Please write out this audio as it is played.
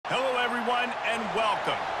everyone, and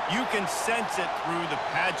welcome. You can sense it through the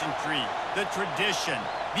pageantry, the tradition,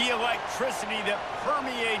 the electricity that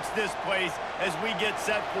permeates this place as we get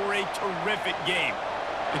set for a terrific game.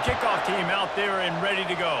 The kickoff team out there and ready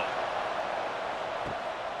to go.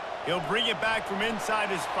 He'll bring it back from inside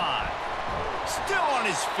his 5. Still on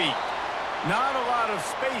his feet. Not a lot of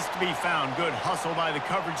space to be found. Good hustle by the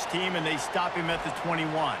coverage team, and they stop him at the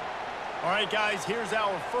 21. All right, guys, here's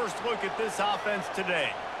our first look at this offense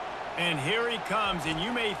today. And here he comes, and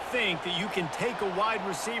you may think that you can take a wide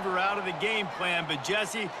receiver out of the game plan, but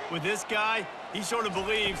Jesse, with this guy, he sort of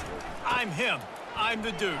believes, I'm him. I'm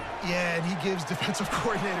the dude. Yeah, and he gives defensive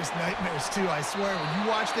coordinators nightmares, too. I swear, when you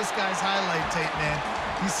watch this guy's highlight tape, man,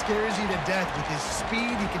 he scares you to death with his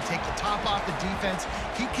speed. He can take the top off the defense.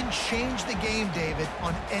 He can change the game, David,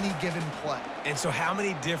 on any given play. And so how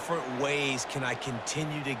many different ways can I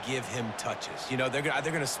continue to give him touches? You know, they're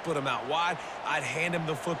gonna split him out wide. I'd hand him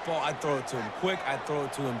the football. I'd throw it to him quick. I'd throw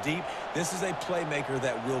it to him deep. This is a playmaker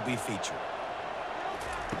that will be featured.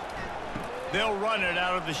 They'll run it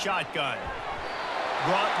out of the shotgun.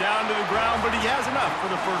 Brought down to the ground, but he has enough for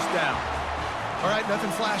the first down. All right, nothing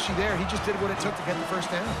flashy there. He just did what it took to get the first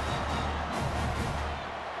down.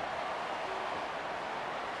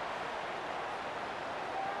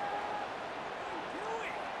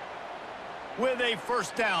 With a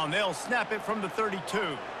first down, they'll snap it from the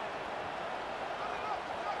 32.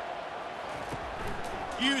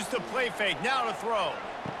 Use the play fake, now to throw.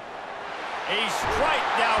 A strike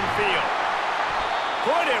downfield.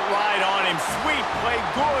 Put it right on him. Sweet play,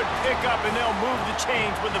 good pickup, and they'll move the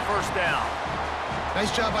chains with the first down. Nice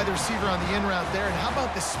job by the receiver on the in route there. And how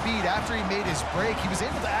about the speed? After he made his break, he was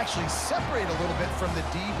able to actually separate a little bit from the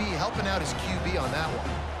DB, helping out his QB on that one.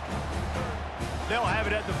 They'll have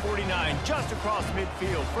it at the 49, just across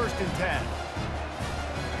midfield, 1st and 10.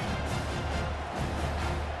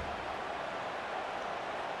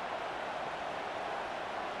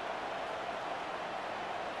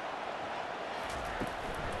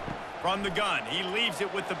 From the gun, he leaves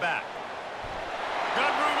it with the back.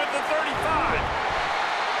 Gun room at the 35.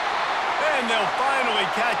 And they'll finally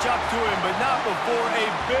catch up to him, but not before a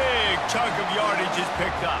big chunk of yardage is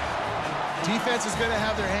picked up. Defense is going to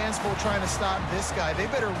have their hands full trying to stop this guy. They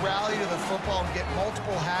better rally to the football and get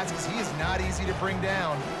multiple hats because he is not easy to bring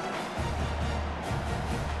down.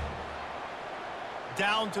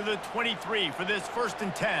 Down to the 23 for this 1st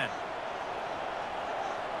and 10.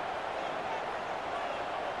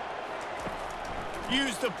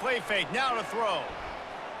 Use the play fake, now to throw.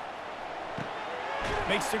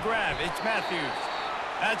 Makes the grab, it's Matthews.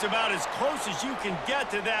 That's about as close as you can get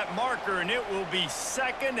to that marker, and it will be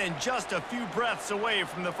 2nd and just a few breaths away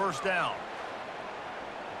from the first down.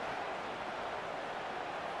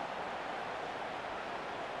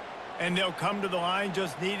 And they'll come to the line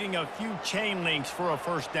just needing a few chain links for a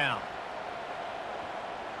first down.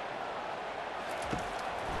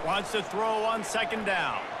 Wants to throw on 2nd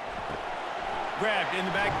down. Grabbed in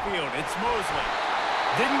the backfield. It's Mosley.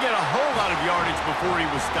 Didn't get a whole lot of yardage before he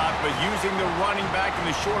was stopped, but using the running back in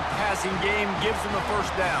the short passing game gives him a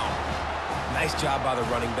first down. Nice job by the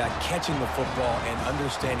running back catching the football and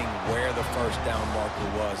understanding where the first down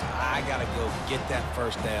marker was. I got to go get that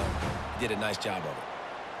first down. He did a nice job of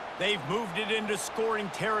it. They've moved it into scoring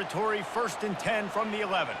territory, 1st and 10 from the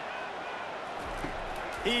 11.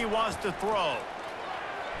 He wants to throw.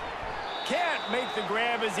 Can't make the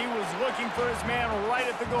grab as he was looking for his man right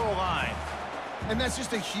at the goal line. And that's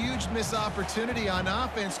just a huge missed opportunity on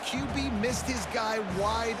offense. QB missed his guy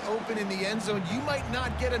wide open in the end zone. You might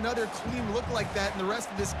not get another clean look like that in the rest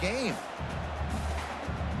of this game.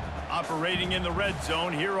 Operating in the red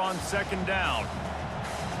zone here on 2nd down.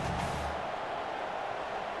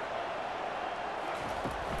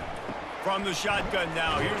 From the shotgun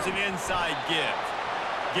now, here's an inside give.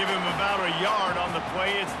 Give him about a yard on the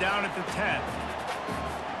play. It's down at the 10.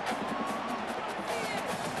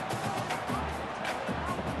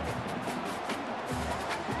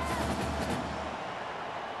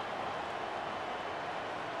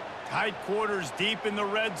 Tight quarters deep in the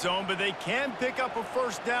red zone, but they can pick up a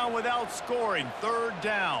first down without scoring. 3rd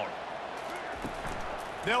down.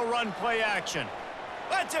 They'll run play action.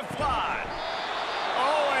 Let's it fly.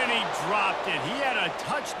 Oh, and he dropped it. He had a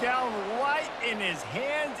touchdown right in his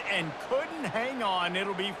hands and couldn't hang on.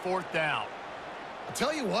 It'll be 4th down. I'll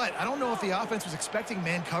tell you what, I don't know if the offense was expecting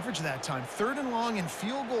man coverage that time. 3rd and long in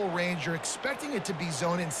field goal range, you're expecting it to be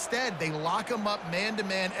zone. Instead, they lock them up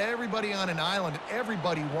man-to-man, everybody on an island, and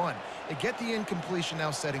everybody won. They get the incompletion,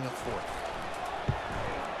 now setting up 4th.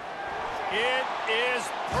 It is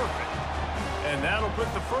perfect. And that'll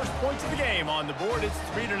put the first points of the game on the board. It's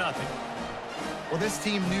 3-0. Well, this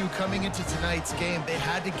team knew coming into tonight's game they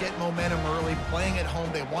had to get momentum early, playing at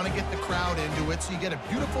home. They want to get the crowd into it, so you get a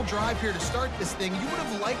beautiful drive here to start this thing. You would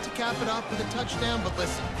have liked to cap it off with a touchdown, but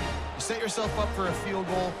listen, you set yourself up for a field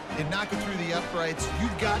goal, you knock it through the uprights,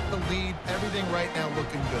 you've got the lead, everything right now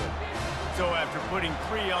looking good. So after putting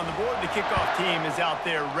 3 on the board, the kickoff team is out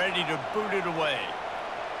there ready to boot it away.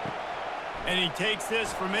 And he takes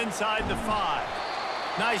this from inside the 5.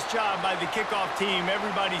 Nice job by the kickoff team.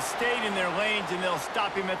 Everybody stayed in their lanes, and they'll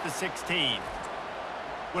stop him at the 16.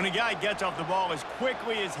 When a guy gets off the ball as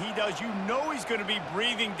quickly as he does, you know he's going to be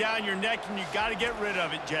breathing down your neck, and you got to get rid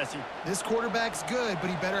of it, Jesse. This quarterback's good, but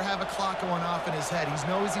he better have a clock going off in his head. He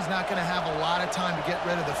knows he's not going to have a lot of time to get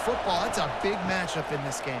rid of the football. That's a big matchup in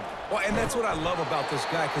this game. Well, and that's what I love about this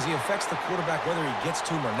guy, because he affects the quarterback whether he gets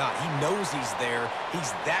to him or not. He knows he's there.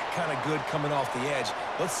 He's that kind of good coming off the edge.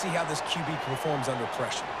 Let's see how this QB performs under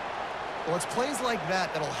pressure. Well, it's plays like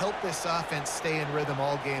that that'll help this offense stay in rhythm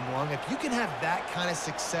all game long. If you can have that kind of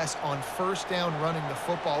success on first down running the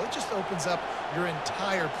football, it just opens up your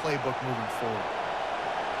entire playbook moving forward.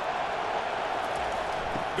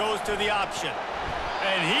 Goes to the option.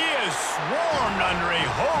 And he is swarmed under a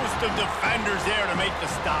host of defenders there to make the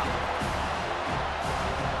stop.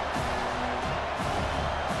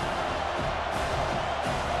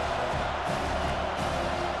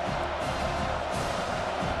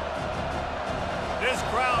 This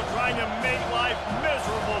crowd trying to make life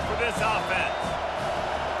miserable for this offense.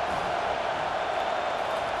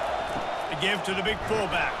 The give to the big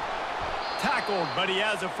fullback. Tackled, but he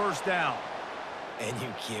has a first down. And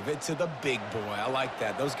you give it to the big boy. I like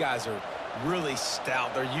that. Those guys are really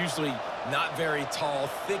stout. They're usually not very tall,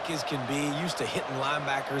 thick as can be, used to hitting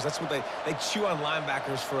linebackers. That's what they chew on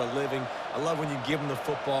linebackers for a living. I love when you give them the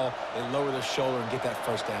football, they lower their shoulder and get that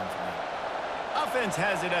first down for them. Offense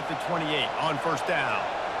has it at the 28 on first down.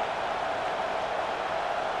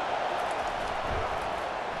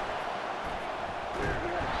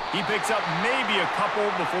 He picks up maybe a couple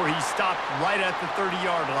before he stopped right at the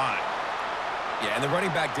 30-yard line. Yeah, and the running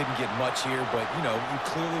back didn't get much here, but, you know, you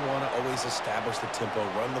clearly want to always establish the tempo,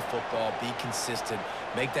 run the football, be consistent,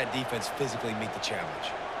 make that defense physically meet the challenge.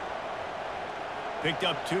 Picked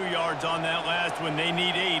up 2 yards on that last one. They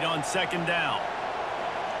need 8 on second down.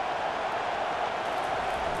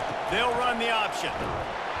 They'll run the option.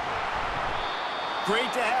 Great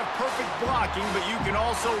to have perfect blocking, but you can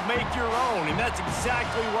also make your own, and that's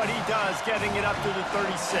exactly what he does, getting it up to the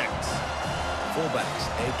 36. Fullbacks,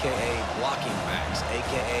 a.k.a. blocking backs,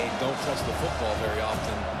 a.k.a. don't touch the football very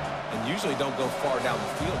often and usually don't go far down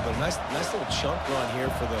the field. But a nice little chunk run here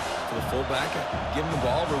for the fullback. Give him the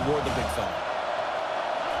ball, reward the big fella.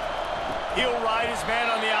 He'll ride his man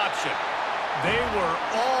on the option. They were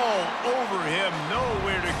all over him,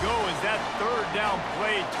 nowhere to go as that third down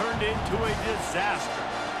play turned into a disaster.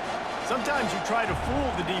 Sometimes you try to fool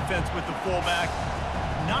the defense with the fullback.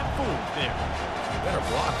 Not fooled there. You better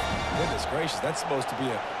block. Goodness gracious, that's supposed to be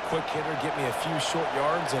a quick hitter, get me a few short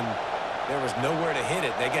yards, and there was nowhere to hit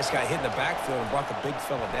it. They just got hit in the backfield and brought the big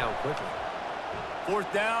fella down quickly.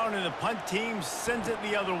 Fourth down, and the punt team sends it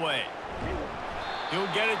the other way.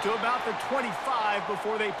 He'll get it to about the 25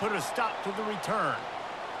 before they put a stop to the return.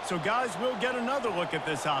 So, guys, we'll get another look at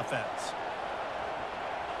this offense.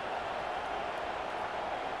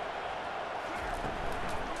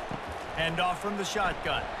 Handoff from the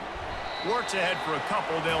shotgun. Works ahead for a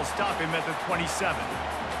couple. They'll stop him at the 27.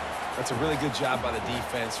 That's a really good job by the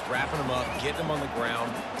defense, wrapping them up, getting them on the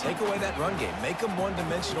ground. Take away that run game. Make them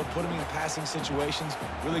one-dimensional, put them in passing situations.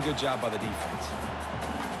 Really good job by the defense.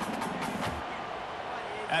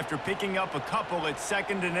 After picking up a couple, it's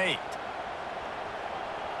 2nd and 8.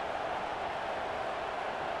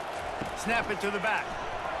 Snap it to the back.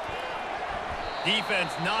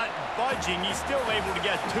 Defense not budging. He's still able to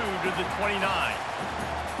get 2 to the 29.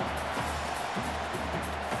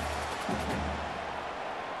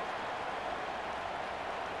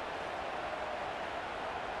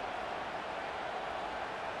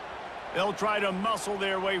 They'll try to muscle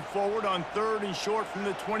their way forward on 3rd and short from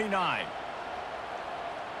the 29.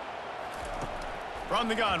 From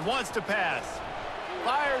the gun, wants to pass.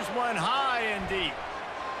 Fires one high and deep.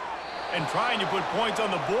 And trying to put points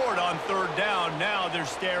on the board on 3rd down. Now they're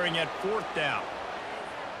staring at 4th down.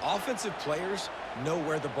 Offensive players know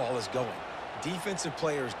where the ball is going. Defensive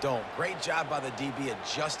players don't. Great job by the DB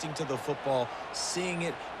adjusting to the football, seeing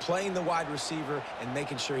it, playing the wide receiver, and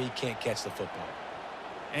making sure he can't catch the football.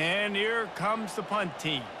 And here comes the punt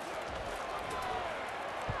team.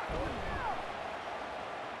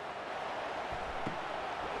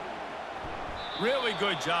 Really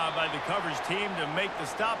good job by the coverage team to make the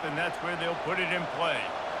stop, and that's where they'll put it in play.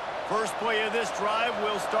 First play of this drive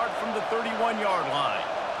will start from the 31-yard line.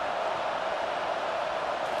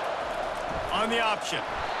 On the option.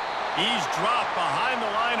 He's dropped behind the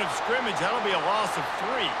line of scrimmage. That'll be a loss of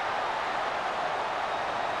 3.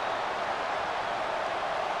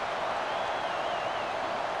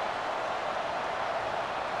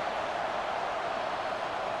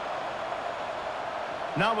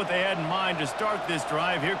 Not what they had in mind to start this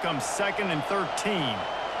drive. Here comes 2nd and 13.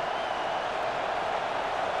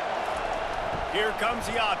 Here comes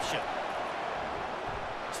the option.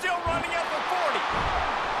 Still running at the 40.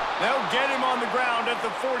 They'll get him on the ground at the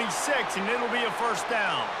 46, and it'll be a first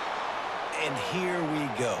down. And here we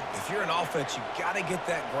go. If you're an offense, you got to get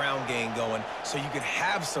that ground game going so you can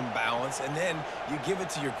have some balance, and then you give it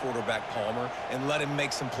to your quarterback, Palmer, and let him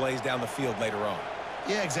make some plays down the field later on.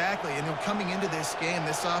 Yeah, exactly. And coming into this game,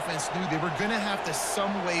 this offense knew they were going to have to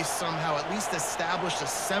some way, somehow, at least establish a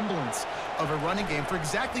semblance of a running game for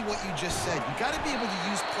exactly what you just said. You got to be able to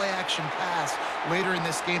use play-action pass later in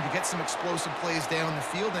this game to get some explosive plays down the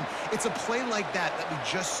field. And it's a play like that we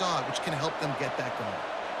just saw, which can help them get that going.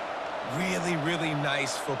 Really, really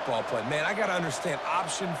nice football play. Man, I got to understand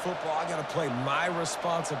option football. I got to play my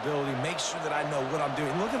responsibility, make sure that I know what I'm doing.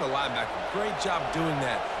 Look at the linebacker. Great job doing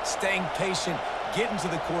that. Staying patient, getting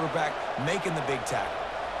to the quarterback, making the big tackle.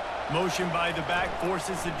 Motion by the back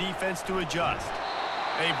forces the defense to adjust.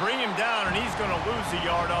 They bring him down, and he's going to lose a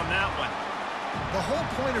yard on that one. The whole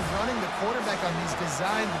point of running the quarterback on these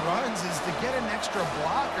designed runs is to get an extra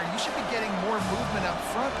blocker. You should be getting more movement up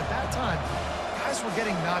front, but that time, guys were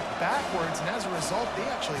getting knocked backwards, and as a result, they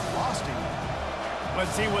actually lost a yard.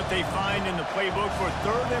 Let's see what they find in the playbook for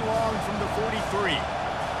 3rd and long from the 43.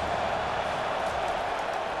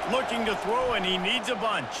 Looking to throw, and he needs a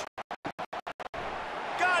bunch.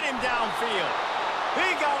 Got him downfield.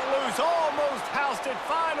 He got loose, almost housed it,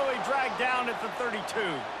 finally dragged down at the 32.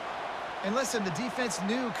 And listen, the defense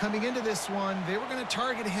knew coming into this one, they were going to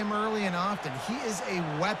target him early and often. He is a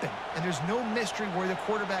weapon, and there's no mystery where the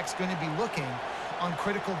quarterback's going to be looking on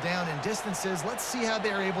critical down and distances. Let's see how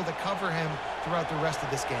they're able to cover him throughout the rest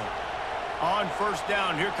of this game. On first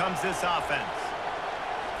down, here comes this offense.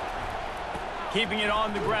 Keeping it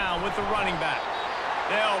on the ground with the running back.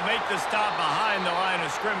 They'll make the stop behind the line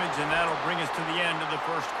of scrimmage, and that'll bring us to the end of the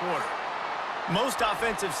first quarter. Most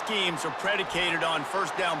offensive schemes are predicated on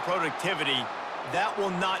first down productivity. That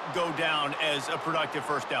will not go down as a productive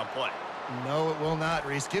first down play. No, it will not,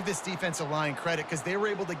 Reese. Give this defensive line credit because they were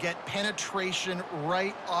able to get penetration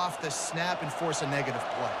right off the snap and force a negative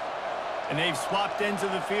play. And they've swapped ends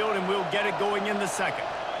of the field, and we'll get it going in the second.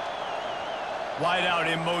 Wide out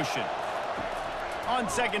in motion. On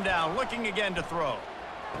second down, looking again to throw.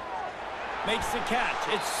 Makes the catch.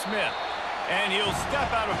 It's Smith. And he'll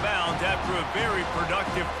step out of bounds after a very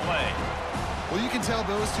productive play. Well, you can tell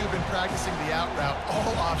those two have been practicing the out route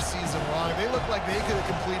all offseason long. They look like they could have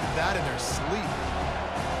completed that in their sleep.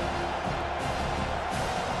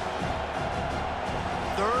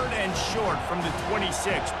 3rd and short from the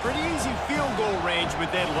 26. Pretty easy field goal range, but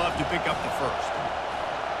they'd love to pick up the first.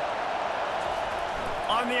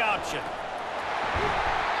 On the option.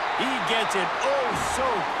 He gets it so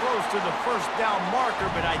close to the first down marker,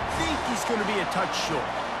 but I think he's going to be a touch short.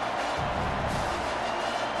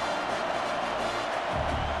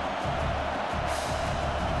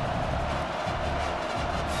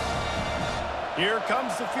 Here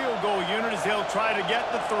comes the field goal unit as they'll try to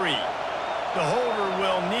get the 3. The holder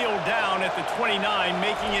will kneel down at the 29,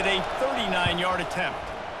 making it a 39-yard attempt.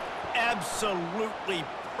 Absolutely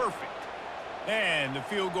perfect. And the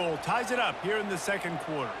field goal ties it up here in the second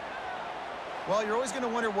quarter. Well, you're always going to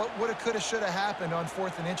wonder what woulda, coulda, shoulda happened on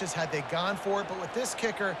 4th and inches had they gone for it. But with this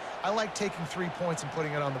kicker, I like taking 3 points and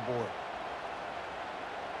putting it on the board.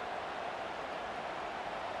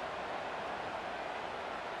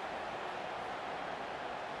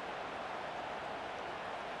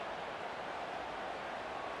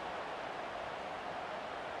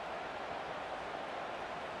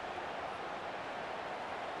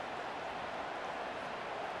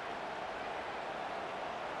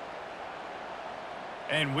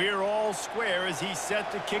 And we're all square as he's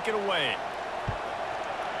set to kick it away.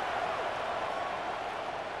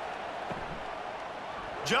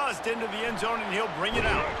 Just into the end zone, and he'll bring it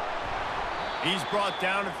out. He's brought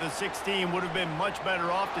down at the 16. Would have been much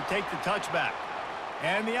better off to take the touchback.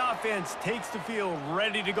 And the offense takes the field,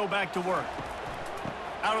 ready to go back to work.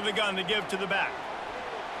 Out of the gun to give to the back.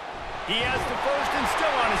 He has the first and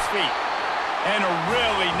still on his feet. And a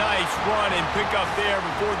really nice run and pick up there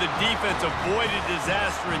before the defense avoided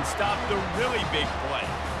disaster and stopped the really big play.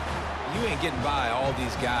 You ain't getting by all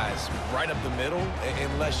these guys right up the middle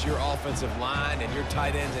unless your offensive line and your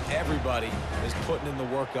tight ends and everybody is putting in the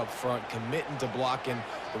work up front, committing to blocking.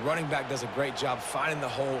 The running back does a great job finding the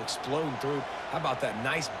hole, exploding through. How about that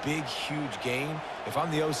nice, big, huge gain? If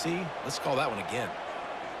I'm the OC, let's call that one again.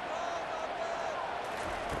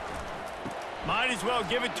 Might as well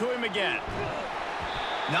give it to him again.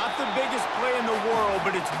 Not the biggest play in the world,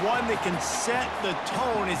 but it's one that can set the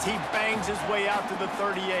tone as he bangs his way out to the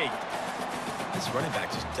 38. This running back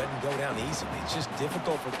just doesn't go down easily. It's just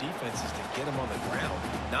difficult for defenses to get him on the ground.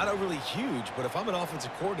 Not overly huge, but if I'm an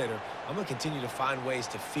offensive coordinator, I'm going to continue to find ways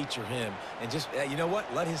to feature him and just, you know what,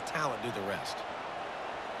 let his talent do the rest.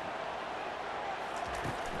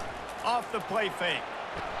 Off the play fake.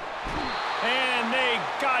 And they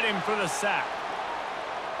got him for the sack.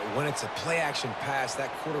 When it's a play-action pass,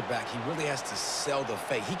 that quarterback, he really has to sell the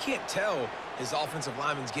fake. He can't tell his offensive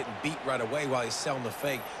lineman's getting beat right away while he's selling the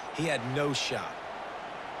fake. He had no shot.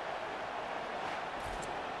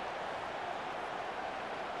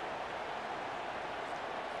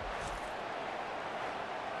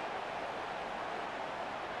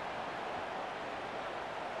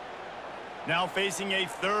 Now facing a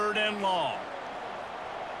 3rd and long.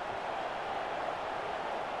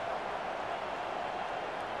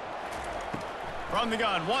 From the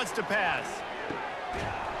gun, wants to pass.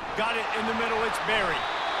 Got it in the middle, it's Berry.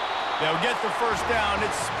 They'll get the first down,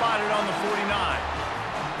 it's spotted on the 49.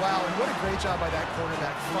 Wow, and what a great job by that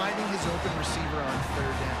quarterback finding his open receiver on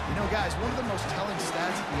 3rd down. You know, guys, one of the most telling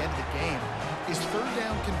stats at the end of the game is 3rd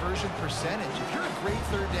down conversion percentage. If you're a great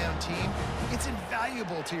 3rd down team, it's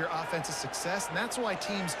invaluable to your offensive success, and that's why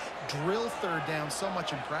teams drill 3rd down so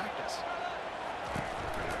much in practice.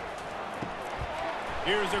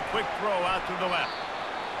 Here's a quick throw out to the left.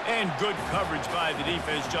 And good coverage by the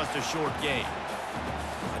defense, just a short gain.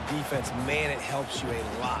 On defense, man, it helps you a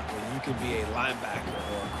lot when you can be a linebacker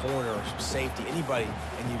or a corner or safety, anybody,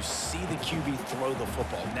 and you see the QB throw the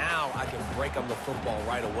football. Now I can break on the football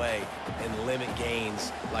right away and limit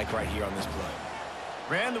gains like right here on this play.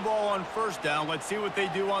 Ran the ball on 1st down. Let's see what they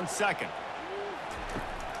do on 2nd.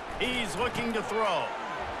 He's looking to throw.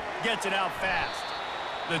 Gets it out fast.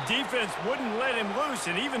 The defense wouldn't let him loose,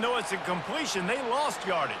 and even though it's a completion, they lost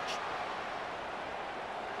yardage.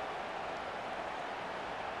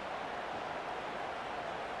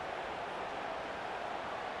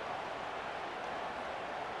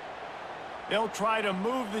 They'll try to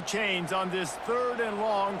move the chains on this 3rd and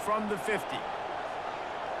long from the 50.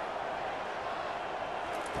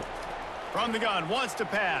 From the gun, wants to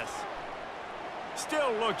pass.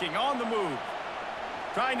 Still looking, on the move.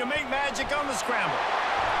 Trying to make magic on the scramble.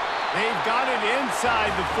 They've got it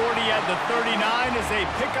inside the 40 at the 39 as they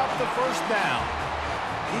pick up the 1st down.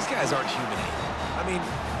 These guys aren't human. I mean,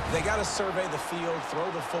 they got to survey the field, throw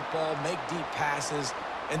the football, make deep passes,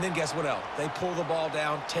 and then guess what else? They pull the ball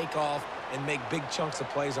down, take off, and make big chunks of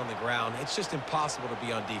plays on the ground. It's just impossible to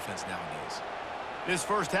be on defense nowadays. This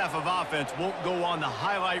first half of offense won't go on the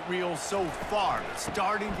highlight reel so far, but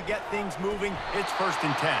starting to get things moving, it's 1st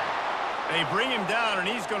and 10. They bring him down, and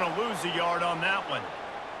he's going to lose a yard on that one.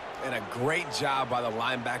 And a great job by the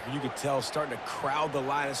linebacker. You could tell starting to crowd the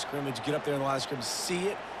line of scrimmage, get up there in the line of scrimmage, see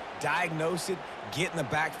it, diagnose it, get in the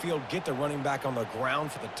backfield, get the running back on the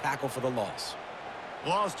ground for the tackle for the loss.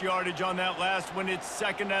 Lost yardage on that last one. It's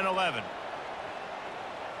 2nd and 11.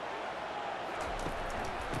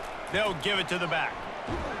 They'll give it to the back.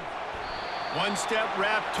 1-step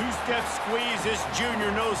wrap, 2-step squeeze. This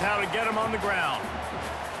junior knows how to get him on the ground.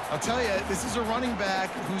 I'll tell you, this is a running back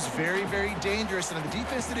who's very, very dangerous, and the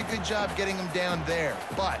defense did a good job getting him down there.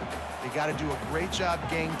 But they got to do a great job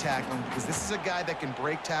gang tackling because this is a guy that can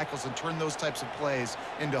break tackles and turn those types of plays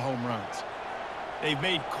into home runs. They've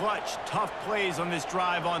made clutch, tough plays on this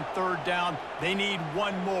drive on 3rd down. They need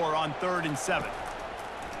one more on 3rd and 7.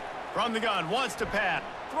 From the gun, wants to pass.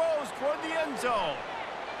 Throws toward the end zone.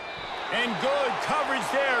 And good coverage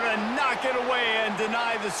there to knock it away and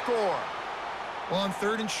deny the score. Well, on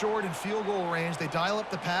 3rd and short and field goal range, they dial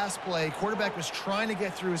up the pass play. Quarterback was trying to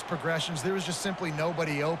get through his progressions. There was just simply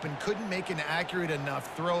nobody open. Couldn't make an accurate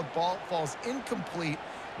enough throw. Ball falls incomplete.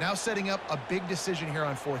 Now setting up a big decision here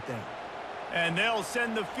on 4th down. And they'll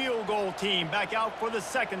send the field goal team back out for the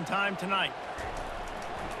 2nd time tonight.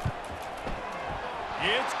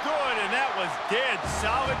 It's good, and that was dead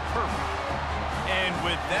solid perfect. And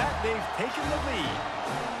with that, they've taken the lead.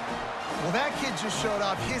 Well, that kid just showed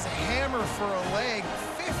off his hammer for a leg,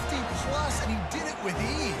 50+, and he did it with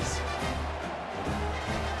ease.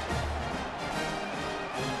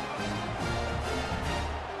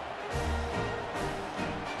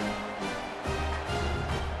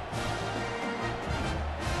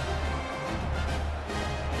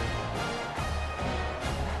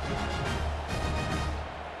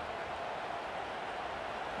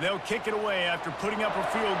 They'll kick it away after putting up a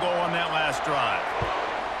field goal on that last drive.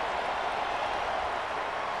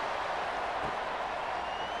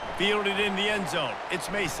 Fielded in the end zone. It's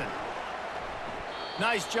Mason.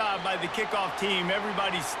 Nice job by the kickoff team.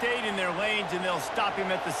 Everybody stayed in their lanes, and they'll stop him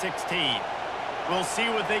at the 16. We'll see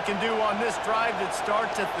what they can do on this drive that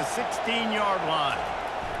starts at the 16-yard line.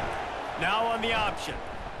 Now on the option.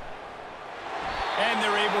 And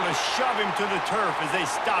they're able to shove him to the turf as they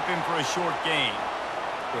stop him for a short gain.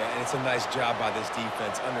 Yeah, and it's a nice job by this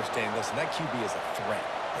defense understanding, listen, that QB is a threat.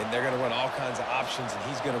 And they're going to run all kinds of options, and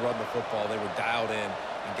he's going to run the football. They were dialed in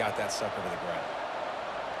and got that sucker to the ground.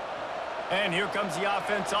 And here comes the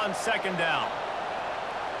offense on second down.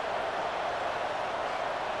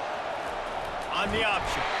 On the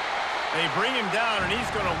option. They bring him down, and he's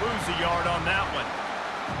going to lose a yard on that one.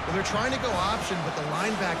 Well, they're trying to go option, but the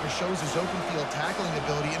linebacker shows his open field tackling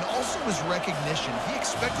ability and also his recognition. He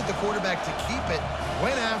expected the quarterback to keep it,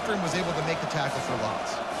 went after him, was able to make the tackle for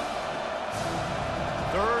loss.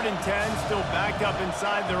 3rd and 10, still backed up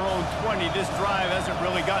inside their own 20. This drive hasn't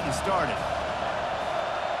really gotten started.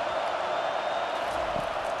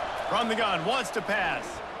 From the gun, wants to pass.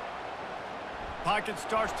 Pocket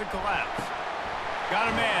starts to collapse. Got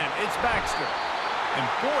a man, it's Baxter. And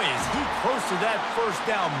boy, is he close to that first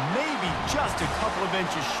down, maybe just a couple of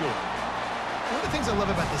inches short. One of the things I love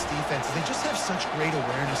about this defense is they just have such great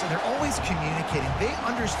awareness, and they're always communicating. They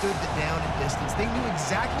understood the down and distance. They knew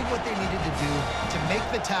exactly what they needed to do to make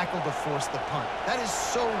the tackle to force the punt. That is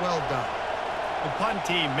so well done. The punt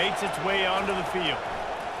team makes its way onto the field.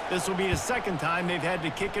 This will be the second time they've had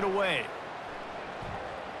to kick it away.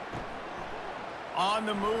 On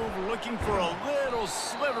the move, looking for a little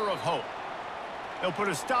sliver of hope. They'll put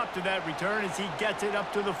a stop to that return as he gets it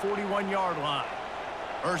up to the 41-yard line.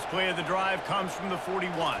 First play of the drive comes from the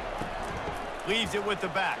 41. Leaves it with the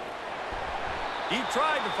back. He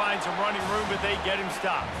tried to find some running room, but they get him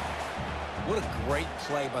stopped. What a great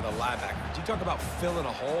play by the linebacker. You talk about filling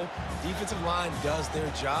a hole. Defensive line does their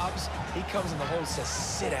jobs. He comes in the hole and says,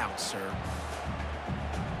 sit down, sir.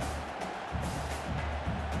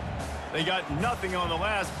 They got nothing on the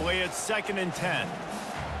last play. It's 2nd and 10.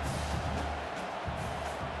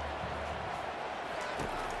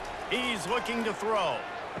 He's looking to throw.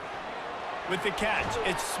 With the catch,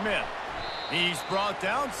 it's Smith. He's brought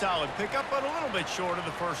down. Solid pickup, but a little bit short of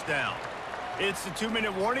the first down. It's the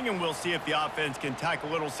 2-minute warning, and we'll see if the offense can tack a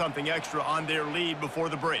little something extra on their lead before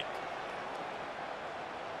the break.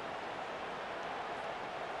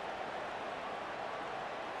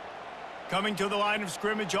 Coming to the line of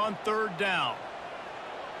scrimmage on 3rd down.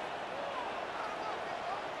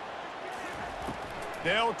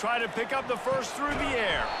 They'll try to pick up the first through the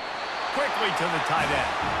air. Quickly to the tight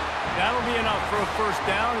end. That'll be enough for a first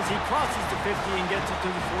down as he crosses the 50 and gets it to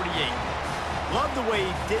the 48. Love the way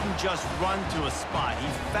he didn't just run to a spot. He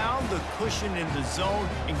found the cushion in the zone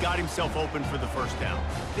and got himself open for the first down.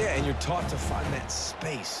 Yeah, and you're taught to find that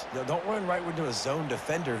space. You know, don't run right into a zone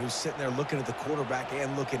defender who's sitting there looking at the quarterback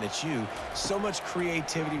and looking at you. So much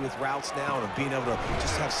creativity with routes now and of being able to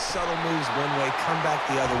just have subtle moves one way, come back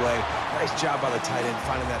the other way. Nice job by the tight end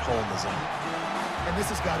finding that hole in the zone. And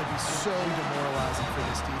this has got to be so demoralizing for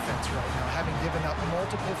this defense right now. Having given up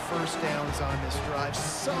multiple first downs on this drive,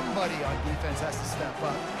 somebody on defense has to step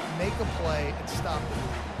up, make a play, and stop the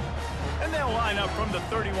lead. And they'll line up from the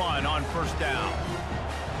 31 on first down.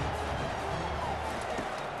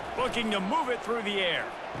 Looking to move it through the air.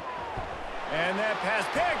 And that pass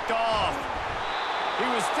picked off. He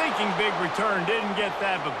was thinking big return, didn't get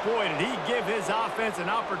that, but boy, did he give his offense an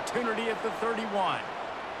opportunity at the 31.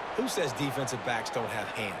 Who says defensive backs don't have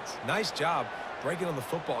hands? Nice job breaking on the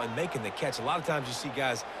football and making the catch. A lot of times you see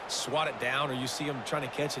guys swat it down or you see them trying to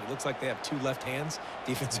catch it. It looks like they have 2 left hands.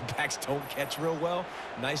 Defensive backs don't catch real well.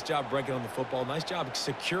 Nice job breaking on the football. Nice job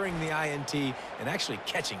securing the INT and actually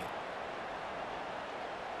catching it.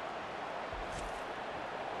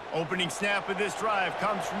 Opening snap of this drive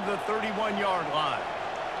comes from the 31-yard line.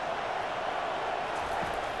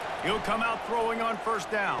 He'll come out throwing on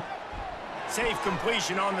first down. Safe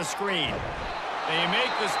completion on the screen. They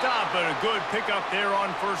make the stop, but a good pickup there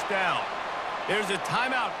on first down. There's a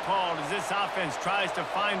timeout called as this offense tries to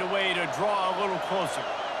find a way to draw a little closer.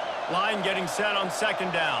 Line getting set on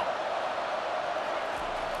 2nd down.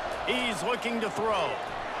 He's looking to throw.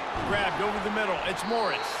 Grabbed over the middle. It's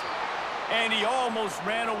Morris. And he almost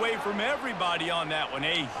ran away from everybody on that one.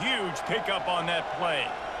 A huge pickup on that play.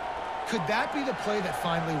 Could that be the play that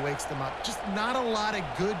finally wakes them up? Just not a lot of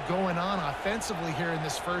good going on offensively here in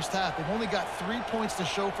this first half. They've only got 3 points to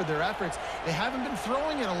show for their efforts. They haven't been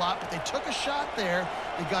throwing it a lot, but they took a shot there.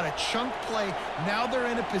 They got a chunk play. Now they're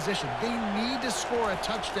in a position. They need to score a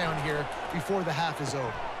touchdown here before the half is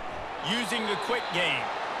over. Using the quick game.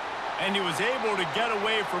 And he was able to get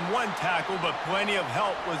away from one tackle, but plenty of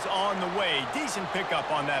help was on the way. Decent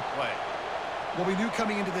pickup on that play. Well, we knew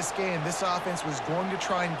coming into this game, this offense was going to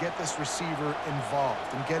try and get this receiver involved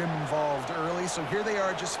and get him involved early. So here they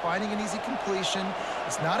are just finding an easy completion.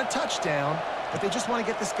 It's not a touchdown, but they just want to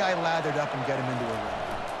get this guy lathered up and get him into a rhythm.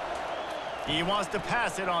 He wants to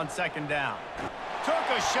pass it on second down. Took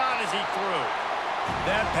a shot as he threw.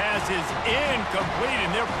 That pass is incomplete,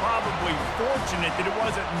 and they're probably fortunate that it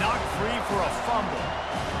wasn't knocked free for a fumble.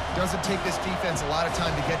 Doesn't take this defense a lot of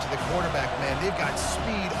time to get to the quarterback, man. They've got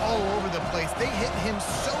speed all over the place. They hit him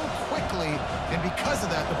so quickly, and because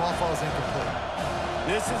of that, the ball falls incomplete.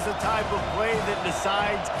 This is the type of play that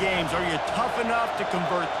decides games. Are you tough enough to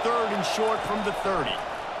convert 3rd and short from the 30?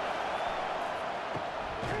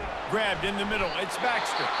 Grabbed in the middle. It's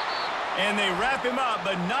Baxter. And they wrap him up,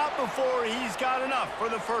 but not before he's got enough for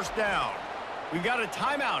the first down. We've got a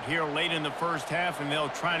timeout here late in the first half, and they'll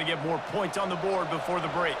try to get more points on the board before the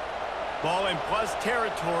break. Ball in plus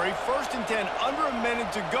territory. 1st and 10, under a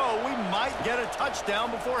minute to go. We might get a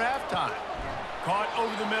touchdown before halftime. Caught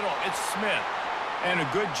over the middle. It's Smith. And a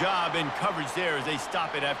good job in coverage there as they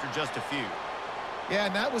stop it after just a few. Yeah,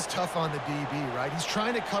 and that was tough on the DB, right? He's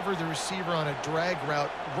trying to cover the receiver on a drag route,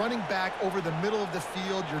 running back over the middle of the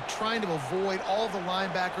field. You're trying to avoid all the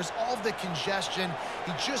linebackers, all of the congestion.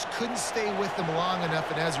 He just couldn't stay with them long enough,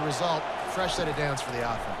 and as a result, fresh set of downs for the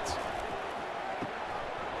offense.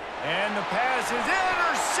 And the pass is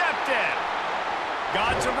intercepted.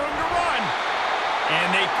 Got some room to run. And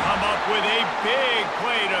they come up with a big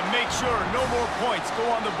play to make sure no more points go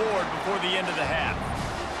on the board before the end of the half.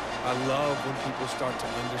 I love when people start to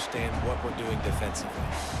understand what we're doing defensively.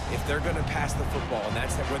 If they're going to pass the football and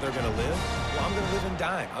that's where they're going to live, well, I'm going to live in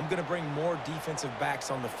dime. I'm going to bring more defensive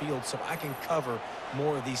backs on the field so I can cover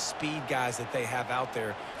more of these speed guys that they have out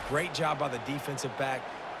there. Great job by the defensive back,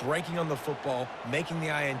 breaking on the football, making the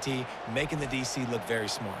INT, making the DC look very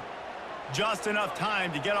smart. Just enough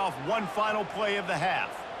time to get off one final play of the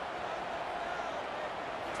half.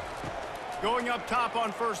 Going up top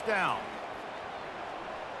on 1st down.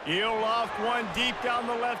 He'll loft one deep down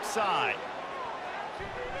the left side.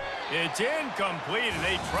 It's incomplete, and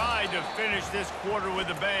they tried to finish this quarter with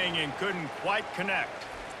a bang and couldn't quite connect.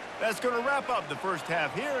 That's going to wrap up the first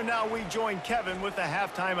half here, and now we join Kevin with the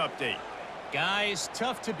halftime update. Guys,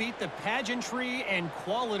 tough to beat the pageantry and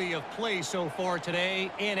quality of play so far today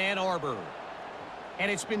in Ann Arbor. And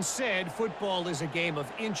it's been said football is a game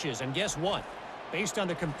of inches, and guess what? Based on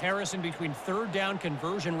the comparison between 3rd down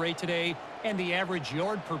conversion rate today and the average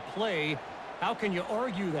yard per play, how can you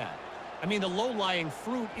argue that? I mean, the low-lying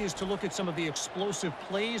fruit is to look at some of the explosive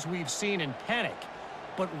plays we've seen in panic.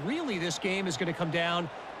 But really, this game is going to come down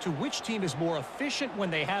to which team is more efficient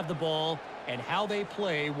when they have the ball and how they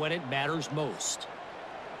play when it matters most.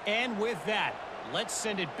 And with that, let's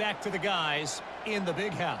send it back to the guys in the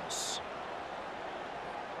big house.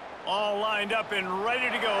 All lined up and ready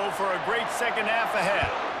to go for a great second half ahead.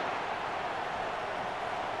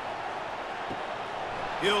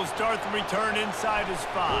 He'll start the return inside his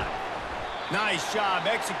 5. Nice job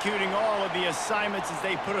executing all of the assignments as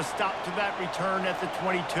they put a stop to that return at the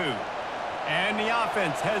 22. And the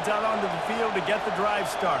offense heads out onto the field to get the drive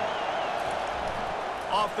started.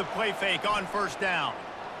 Off the play fake on 1st down.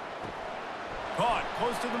 Caught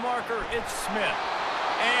close to the marker. It's Smith.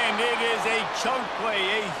 And it is a chunk play,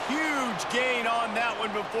 a huge gain on that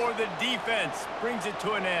one before the defense brings it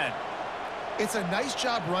to an end. It's a nice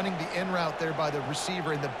job running the in route there by the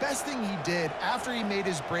receiver, and the best thing he did after he made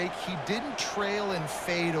his break, he didn't trail and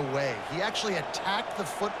fade away. He actually attacked the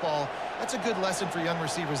football. That's a good lesson for young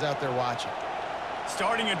receivers out there watching.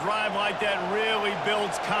 Starting a drive like that really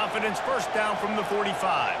builds confidence. 1st down from the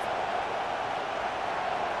 45.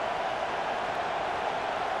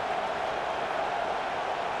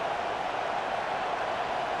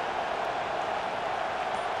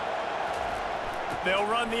 They'll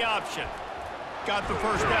run the option. Got the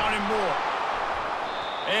 1st down and more.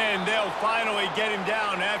 And they'll finally get him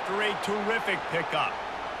down after a terrific pickup.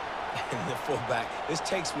 The fullback, this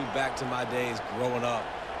takes me back to my days growing up,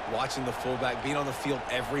 watching the fullback being on the field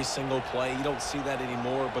every single play. You don't see that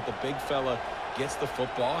anymore, but the big fella gets the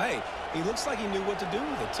football. Hey, he looks like he knew what to do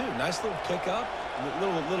with it, too. Nice little pickup,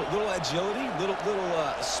 little agility, little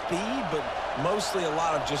speed, but mostly a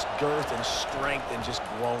lot of just girth and strength and just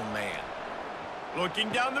grown man. Looking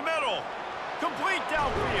down the middle. Complete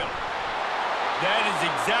downfield. That is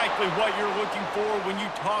exactly what you're looking for when you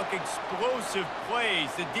talk explosive plays.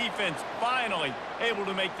 The defense finally able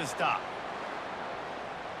to make the stop.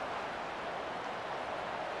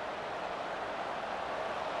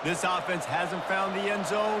 This offense hasn't found the end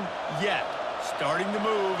zone yet. Starting to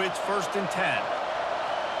move, it's 1st and 10.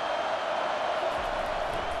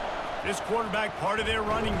 This quarterback part of their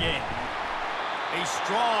running game. A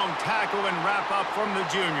strong tackle and wrap up from the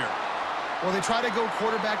junior. Well, they try to go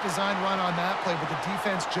quarterback design run on that play, but the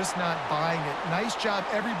defense just not buying it. Nice job,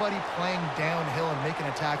 everybody playing downhill and making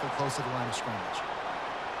a tackle close to the line of scrimmage.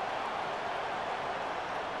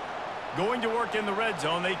 Going to work in the red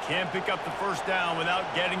zone, they can't pick up the first down without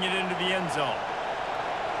getting it into the end zone.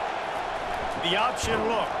 The option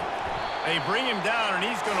look. They bring him down, and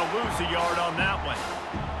he's going to lose a yard on that one.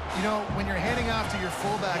 You know, when you're handing off to your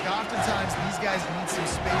fullback, oftentimes these guys need some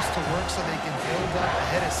space to work so they can build up a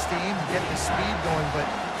head of steam and get the speed going, but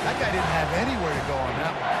that guy didn't have anywhere to go on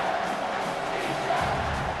that one.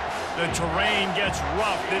 The terrain gets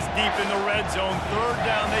rough this deep in the red zone. 3rd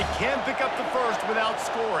down, they can't pick up the first without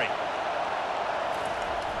scoring.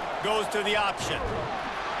 Goes to the option.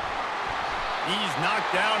 He's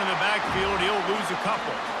knocked down in the backfield. He'll lose a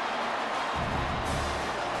couple.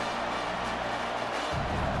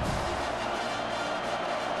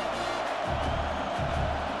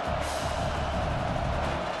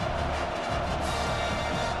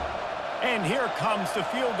 And here comes the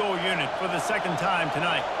field goal unit for the 2nd time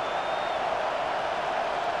tonight.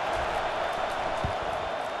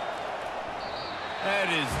 That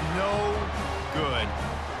is no good.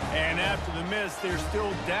 And after the miss, they're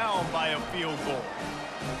still down by a field goal.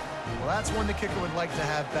 Well, that's one the kicker would like to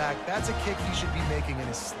have back. That's a kick he should be making in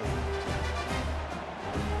his sleep.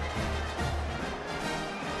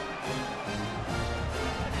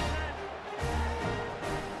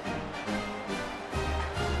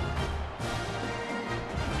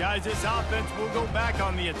 Guys, this offense will go back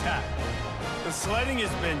on the attack. The sledding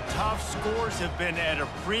has been tough. Scores have been at a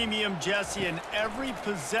premium, Jesse, and every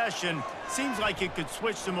possession seems like it could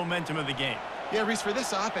switch the momentum of the game. Yeah, Reese, for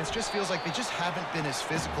this offense, just feels like they just haven't been as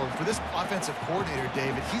physical. And for this offensive coordinator,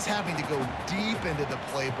 David, he's having to go deep into the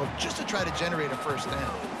playbook just to try to generate a first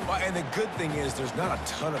down. Well, and the good thing is there's not a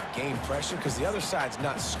ton of game pressure because the other side's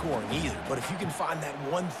not scoring either. But if you can find that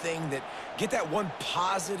one thing get that one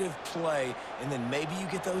positive play, and then maybe you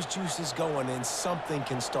get those juices going and something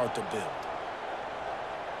can start to build.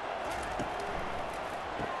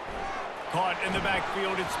 Caught in the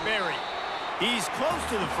backfield, it's Berry. He's close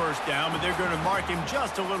to the first down, but they're going to mark him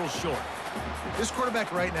just a little short. This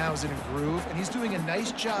quarterback right now is in a groove, and he's doing a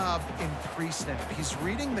nice job in pre-snap. He's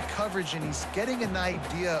reading the coverage, and he's getting an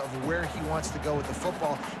idea of where he wants to go with the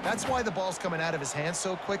football. That's why the ball's coming out of his hands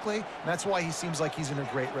so quickly, and that's why he seems like he's in a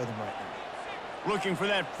great rhythm right now. Looking for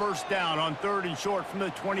that first down on 3rd and short from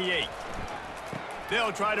the 28.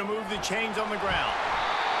 They'll try to move the chains on the ground.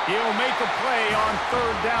 He'll make a play on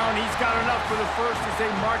 3rd down. He's got enough for the first as they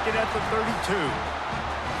mark it at the 32.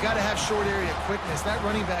 You got to have short area quickness. That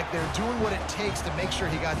running back there doing what it takes to make sure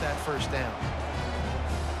he got that first down.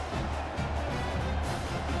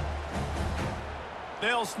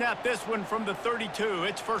 They'll snap this one from the 32.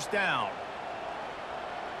 It's first down.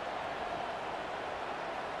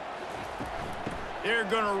 They're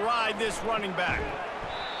going to ride this running back.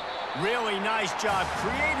 Really nice job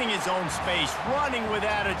creating his own space, running with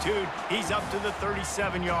attitude. He's up to the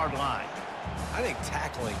 37-yard line. I think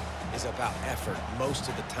tackling is about effort most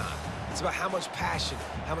of the time. It's about how much passion,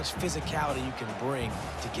 how much physicality you can bring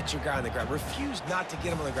to get your guy on the ground. Refuse not to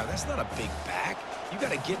get him on the ground. That's not a big back. You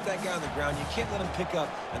got to get that guy on the ground. You can't let him pick up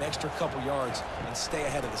an extra couple yards and stay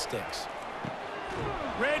ahead of the sticks.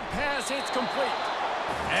 Red pass, it's complete.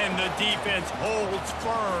 And the defense holds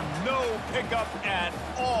firm. No pickup at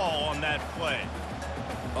all on that play.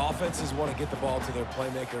 Offenses want to get the ball to their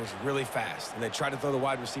playmakers really fast, and they try to throw the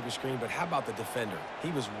wide receiver screen, but how about the defender?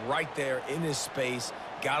 He was right there in his space,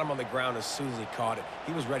 got him on the ground as soon as he caught it.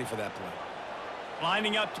 He was ready for that play.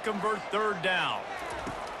 Lining up to convert 3rd down.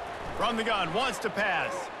 From the gun, wants to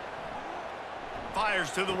pass.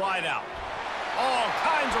 Fires to the wideout. All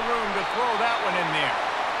kinds of room to throw that one in there.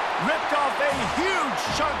 Ripped off a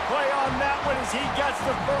huge chunk play on that one as he gets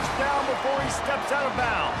the first down before he steps out of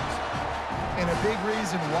bounds. And a big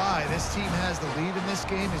reason why this team has the lead in this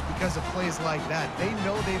game is because of plays like that. They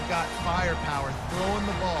know they've got firepower throwing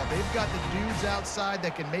the ball. They've got the dudes outside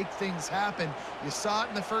that can make things happen. You saw it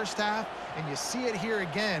in the first half, and you see it here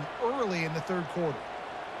again early in the 3rd quarter.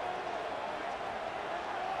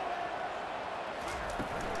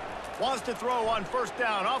 Wants to throw on first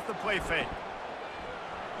down off the play fake.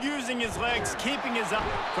 Using his legs, keeping his up,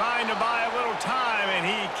 trying to buy a little time, and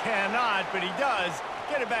he cannot, but he does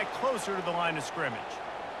get it back closer to the line of scrimmage.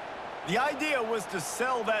 The idea was to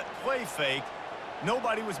sell that play fake.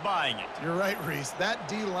 Nobody was buying it. You're right, Reese. That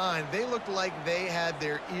D-line, they looked like they had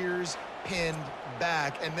their ears pinned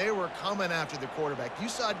back, and they were coming after the quarterback. You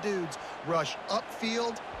saw dudes rush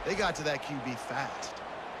upfield. They got to that QB fast.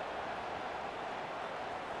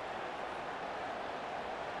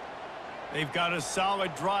 They've got a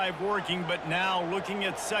solid drive working, but now looking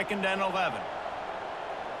at 2nd and 11.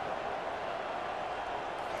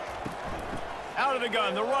 Out of the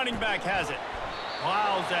gun, the running back has it.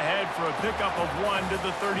 Plows ahead for a pickup of 1 to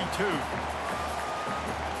the 32.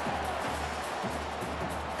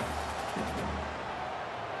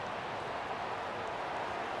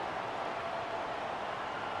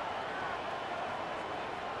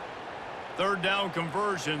 Third down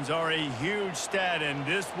conversions are a huge stat, and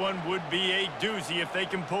this one would be a doozy if they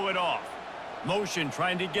can pull it off. Motion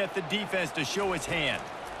trying to get the defense to show its hand.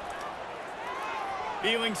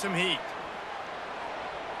 Feeling some heat.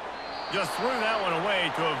 Just threw that one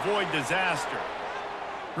away to avoid disaster.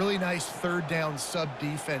 Really nice third down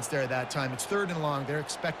sub-defense there that time. It's 3rd and long. They're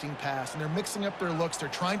expecting pass, and they're mixing up their looks. They're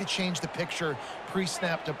trying to change the picture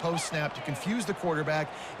pre-snap to post-snap to confuse the quarterback,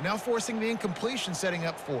 and now forcing the incompletion, setting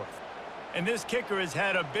up 4th. And this kicker has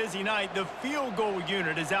had a busy night. The field goal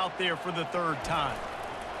unit is out there for the 3rd time.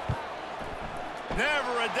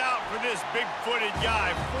 Never a doubt for this big-footed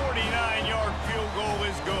guy. 49-yard field goal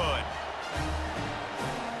is good.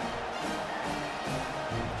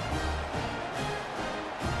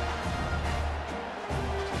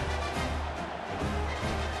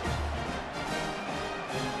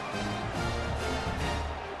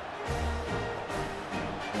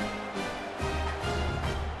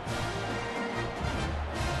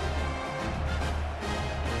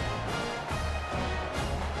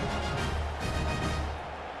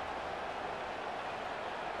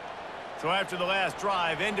 So after the last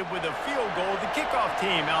drive ended with a field goal, the kickoff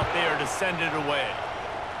team out there to send it away.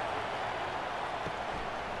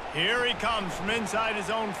 Here he comes from inside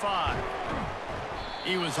his own 5.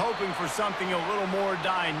 He was hoping for something a little more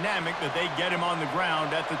dynamic, but they get him on the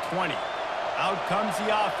ground at the 20. Out comes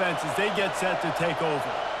the offense as they get set to take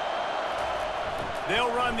over.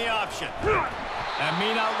 They'll run the option. That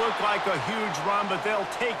may not look like a huge run, but they'll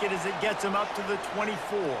take it as it gets them up to the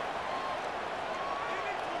 24.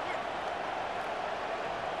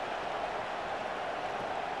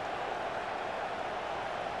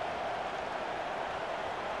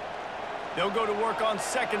 They'll go to work on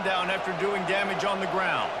 2nd down after doing damage on the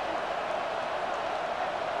ground.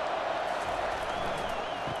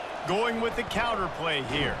 Going with the counter play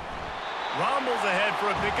here. Rumbles ahead for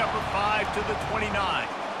a pickup of 5 to the 29.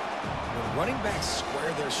 When running backs square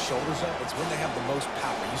their shoulders up, it's when they have the most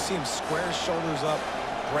power. You see him square his shoulders up,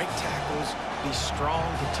 break tackles, be strong,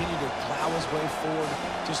 continue to plow his way forward,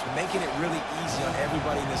 just making it really easy on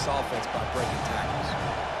everybody in this offense by breaking tackles.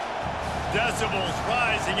 Decibels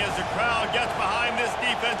rising as the crowd gets behind this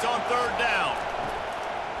defense on 3rd down.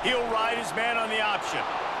 He'll ride his man on the option.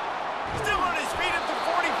 Still on his feet at the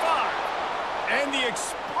 45. And the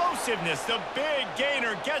explosiveness, the big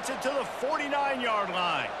gainer gets it to the 49-yard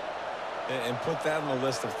line. And put that on the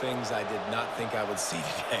list of things I did not think I would see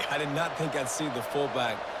today. I did not think I'd see the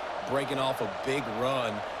fullback breaking off a big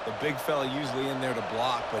run. The big fella usually in there to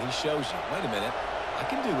block, but he shows you, wait a minute, I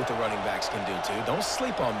can do what the running backs can do too. Don't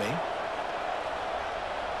sleep on me.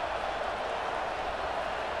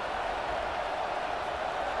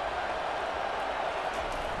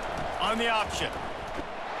 On the option.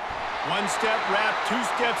 1-step wrap,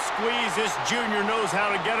 2-step squeeze. This junior knows how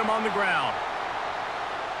to get him on the ground.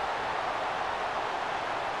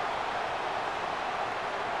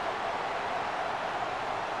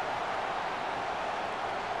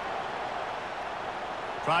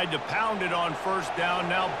 Tried to pound it on 1st down,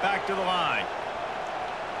 now back to the line.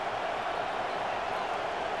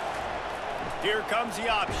 Here comes the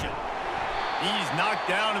option. He's knocked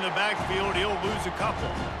down in the backfield. He'll lose a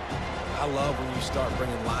couple. I love when you start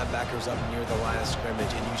bringing linebackers up near the line of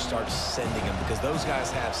scrimmage and you start sending them, because those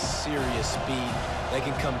guys have serious speed. They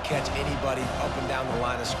can come catch anybody up and down the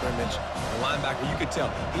line of scrimmage. The linebacker, you could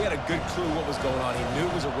tell, he had a good clue what was going on. He knew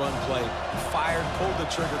it was a run play, fired, pulled the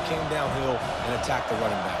trigger, came downhill, and attacked the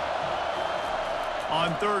running back.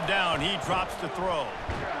 On 3rd down, he drops to throw.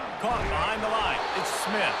 Caught behind the line. It's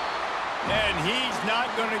Smith. And he's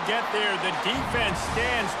not going to get there. The defense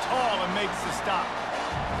stands tall and makes the stop.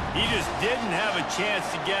 He just didn't have a chance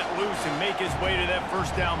to get loose and make his way to that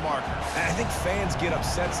 1st down marker. I think fans get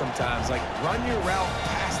upset sometimes. Like, run your route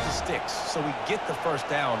past the sticks. So we get the first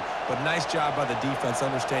down, but nice job by the defense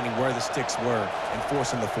understanding where the sticks were and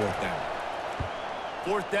forcing the fourth down.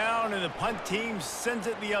 Fourth down, and the punt team sends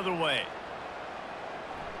it the other way.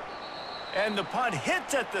 And the punt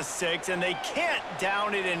hits at the 6, and they can't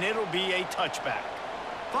down it, and it'll be a touchback.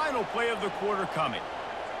 Final play of the quarter coming.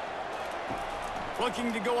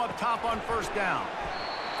 Looking to go up top on first down.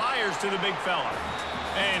 Fires to the big fella.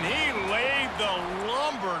 And he laid the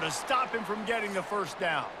lumber to stop him from getting the first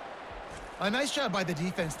down. A nice job by the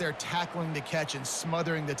defense there tackling the catch and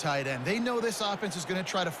smothering the tight end. They know this offense is going to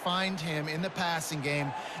try to find him in the passing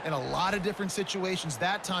game in a lot of different situations.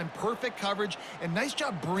 That time, perfect coverage, and nice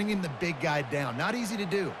job bringing the big guy down. Not easy to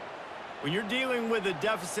do. When you're dealing with a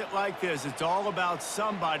deficit like this, it's all about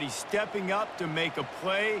somebody stepping up to make a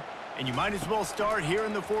play, and you might as well start here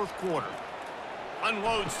in the fourth quarter.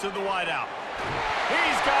 Unloads to the wideout.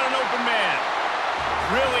 He's got an open man.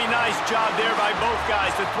 Really nice job there by both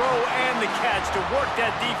guys to throw and the catch to work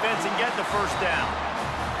that defense and get the first down.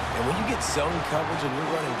 And when you get zone coverage and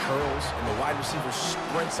you're running curls and the wide receiver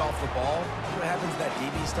sprints off the ball, what happens? That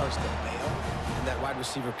DB starts to bail, and that wide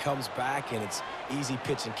receiver comes back, and it's easy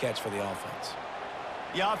pitch and catch for the offense.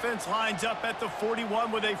 The offense lines up at the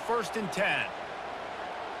 41 with a 1st and 10.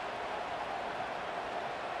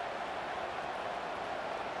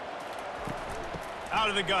 Out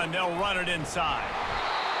of the gun, they'll run it inside.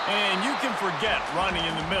 And you can forget running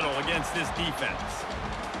in the middle against this defense.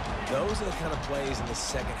 Those are the kind of plays in the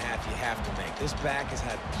second half you have to make. This back has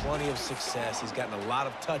had plenty of success. He's gotten a lot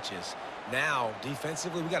of touches. Now,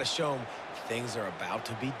 defensively, we got to show him things are about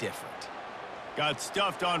to be different. Got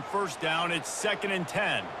stuffed on first down. It's 2nd and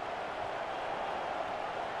 10.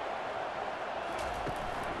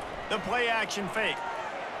 The play action fake.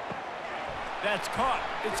 That's caught.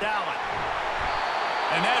 It's Allen.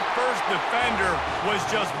 And that first defender was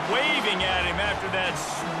just waving at him after that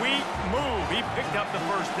sweet move. He picked up the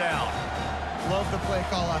first down. Love the play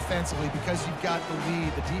call offensively because you've got the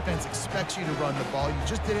lead. The defense expects you to run the ball. You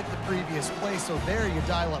just did it the previous play, so there you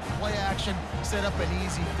dial up play action, set up an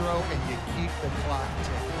easy throw, and you keep the clock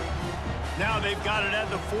ticking. Now they've got it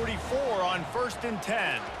at the 44 on 1st and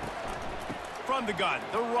 10. From the gun,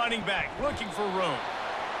 the running back looking for room.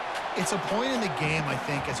 It's a point in the game, I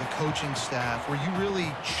think, as a coaching staff where you really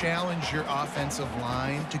challenge your offensive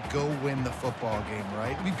line to go win the football game,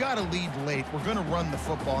 right? We've got to lead late. We're going to run the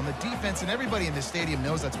football, and the defense and everybody in the stadium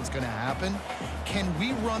knows that's what's going to happen. Can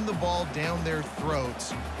we run the ball down their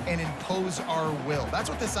throats and impose our will? That's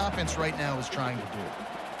what this offense right now is trying to do.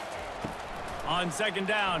 On 2nd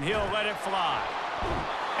down, he'll let it fly.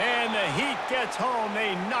 And the heat gets home.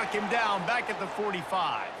 They knock him down back at the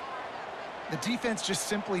 45. The defense just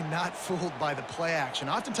simply not fooled by the play action.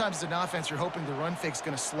 Oftentimes as an offense, you're hoping the run fake's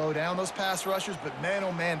going to slow down those pass rushers, but man,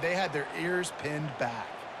 oh man, they had their ears pinned back.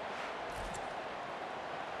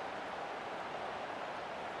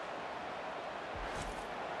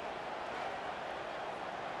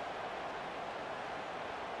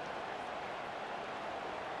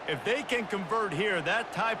 If they can convert here,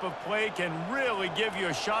 that type of play can really give you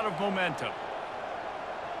a shot of momentum.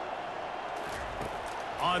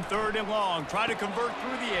 On 3rd and long, try to convert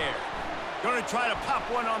through the air. Going to try to pop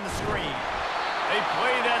one on the screen. They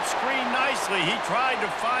play that screen nicely. He tried to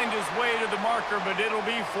find his way to the marker, but it'll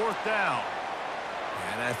be 4th down.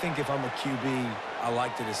 And I think if I'm a QB, I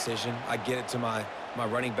like the decision. I get it to my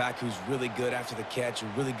running back who's really good after the catch,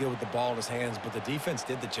 really good with the ball in his hands, but the defense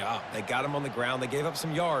did the job. They got him on the ground. They gave up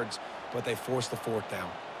some yards, but they forced the 4th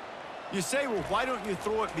down. You say, well, why don't you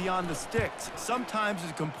throw it beyond the sticks? Sometimes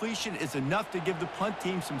the completion is enough to give the punt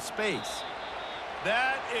team some space.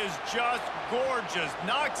 That is just gorgeous.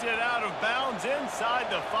 Knocks it out of bounds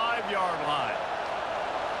inside the 5-yard line.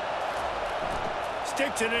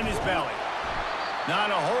 Sticks it in his belly.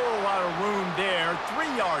 Not a whole lot of room there.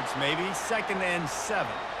 3 yards maybe. 2nd and 7.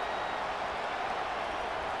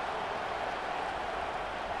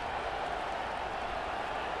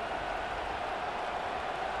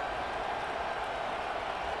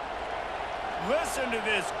 Listen to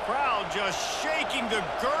this crowd just shaking the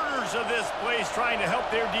girders of this place, trying to help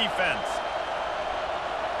their defense.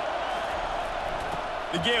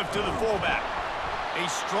 The give to the fullback. A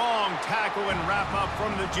strong tackle and wrap up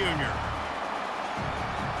from the junior.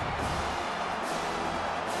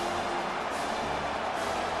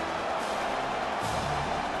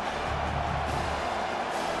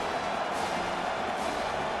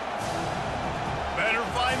 Better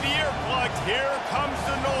find the earplugs. Here comes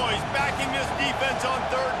the noise, backing this defense on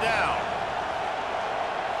 3rd down.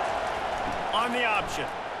 On the option.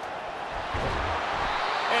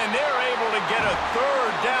 And they're able to get a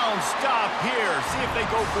 3rd down stop here. See if they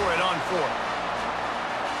go for it on 4th.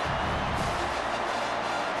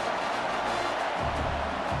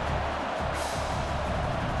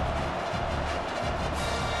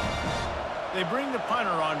 They bring the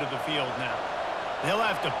punter onto the field now. They'll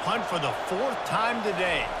have to punt for the 4th time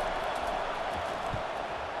today.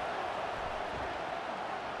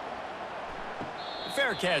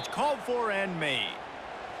 Fair catch called for and made.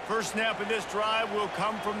 First snap of this drive will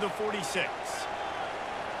come from the 46.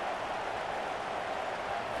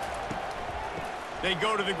 They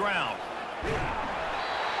go to the ground.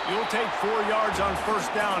 You'll take 4 yards on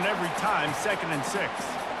first down every time, 2nd and 6.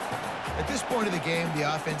 At this point of the game,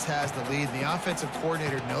 the offense has the lead, and the offensive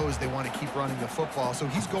coordinator knows they want to keep running the football. So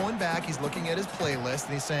he's going back, he's looking at his playlist,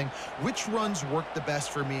 and he's saying, which runs work the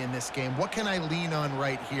best for me in this game? What can I lean on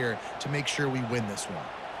right here to make sure we win this one?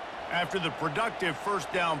 After the productive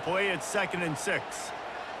first down play, it's 2nd and 6.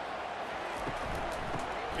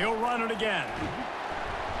 He'll run it again.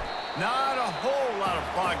 Not a whole lot of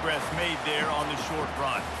progress made there on the short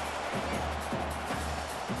run.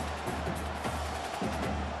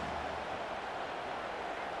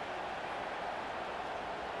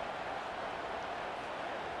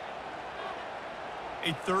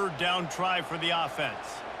 A 3rd down try for the offense.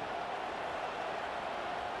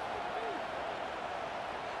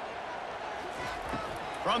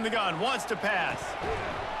 From the gun, wants to pass.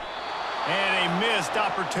 And a missed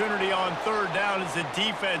opportunity on 3rd down as the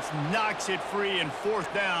defense knocks it free, and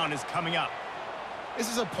 4th down is coming up.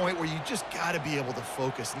 This is a point where you just got to be able to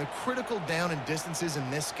focus. And the critical down and distances in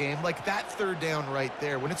this game, like that 3rd down right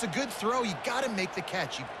there, when it's a good throw, you got to make the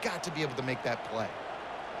catch. You've got to be able to make that play.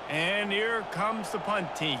 And here comes the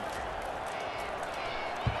punt team.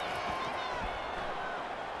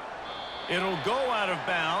 It'll go out of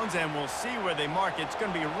bounds, and we'll see where they mark it. It's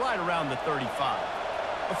going to be right around the 35.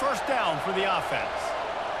 A first down for the offense.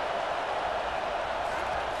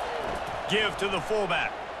 Give to the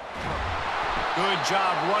fullback. Good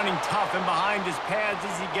job running tough and behind his pads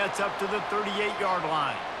as he gets up to the 38-yard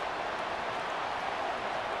line.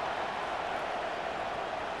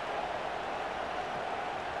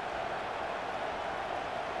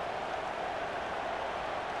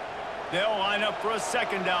 They'll line up for a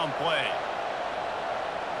 2nd down play.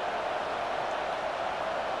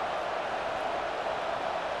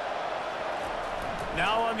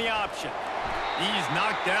 Now on the option. He's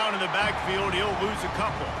knocked down in the backfield. He'll lose a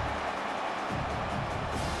couple.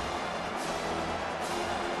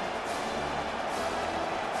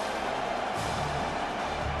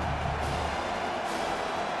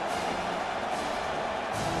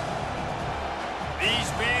 These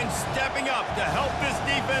fans stepping up to help this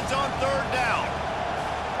defense on 3rd down.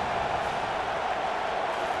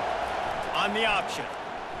 On the option.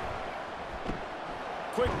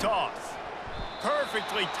 Quick toss.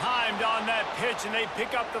 Perfectly timed on that pitch, and they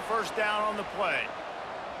pick up the first down on the play.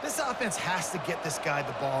 This offense has to get this guy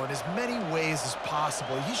the ball in as many ways as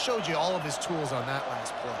possible. He showed you all of his tools on that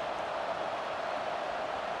last play.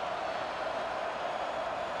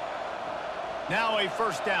 Now a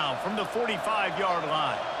first down from the 45-yard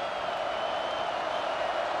line.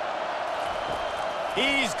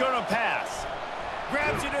 He's going to pass.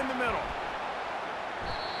 Grabs it in the middle.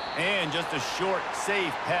 And just a short,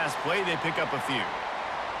 safe pass play. They pick up a few.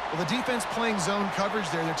 Well, the defense playing zone coverage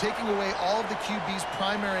there. They're taking away all of the QB's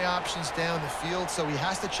primary options down the field, so he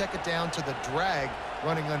has to check it down to the drag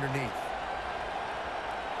running underneath.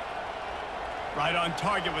 Right on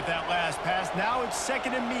target with that last pass. Now it's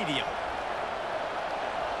 2nd and medium.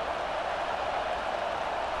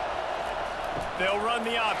 They'll run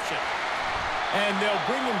the option. And they'll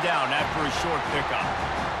bring him down after a short pickup.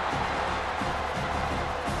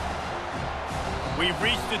 We've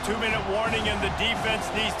reached the 2-minute warning, and the defense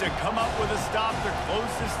needs to come up with a stop to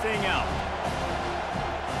close this thing out.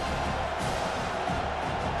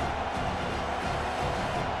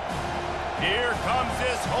 Here comes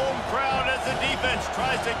this home crowd as the defense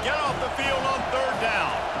tries to get off the field on 3rd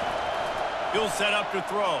down. He'll set up to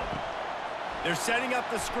throw. They're setting up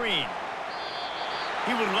the screen.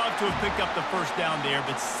 He would love to have picked up the first down there,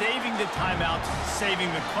 but saving the timeouts, saving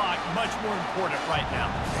the clock, much more important right now.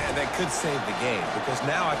 And that could save the game, because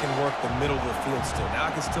now I can work the middle of the field still. Now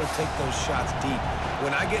I can still take those shots deep.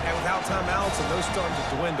 When I get without timeouts and those starting to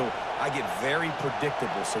dwindle, I get very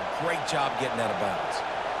predictable. So great job getting out of bounds.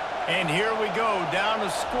 And here we go, down a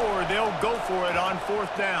score. They'll go for it on 4th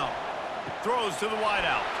down. Throws to the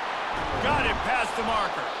wideout. Got it past the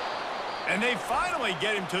marker. And they finally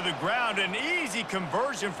get him to the ground. An easy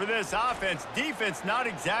conversion for this offense. Defense, not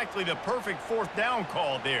exactly the perfect 4th down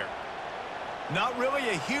call there. Not really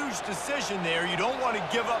a huge decision there. You don't want to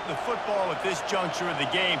give up the football at this juncture of the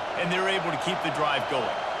game, and they're able to keep the drive going.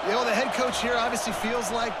 You know, the head coach here obviously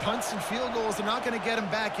feels like punts and field goals are not going to get him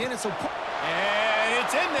back in. And so, and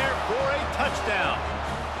it's in there for a touchdown.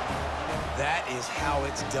 That is how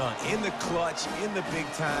it's done. In the clutch, in the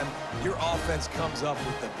big time, your offense comes up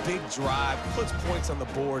with the big drive, puts points on the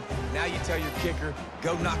board. Now you tell your kicker,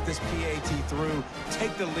 go knock this PAT through,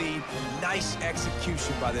 take the lead. Nice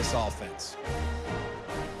execution by this offense.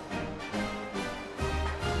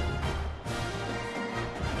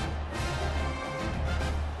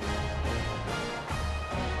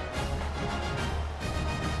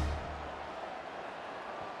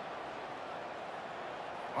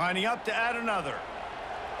 Lining up to add another.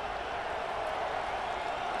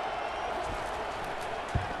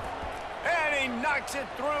 And he knocks it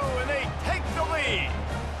through, and they take the lead.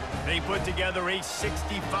 They put together a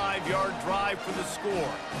 65-yard drive for the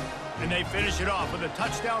score. And they finish it off with a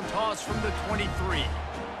touchdown toss from the 23.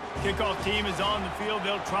 Kickoff team is on the field.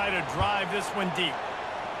 They'll try to drive this one deep.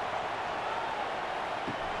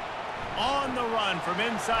 On the run from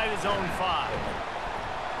inside his own 5.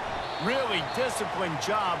 Really disciplined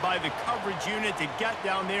job by the coverage unit to get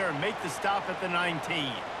down there and make the stop at the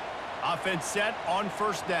 19. Offense set on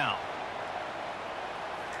first down.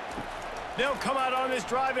 They'll come out on this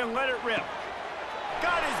drive and let it rip.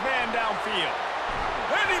 Got his man downfield.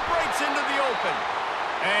 And he breaks into the open.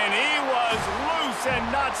 And he was loose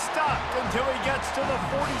and not stopped until he gets to the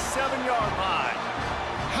 47-yard line.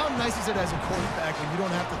 How nice is it as a quarterback when you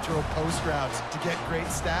don't have to throw post routes to get great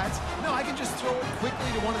stats? No, I can just throw it quickly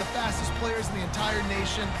to one of the fastest players in the entire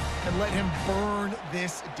nation and let him burn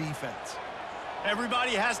this defense.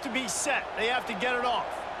 Everybody has to be set. They have to get it off.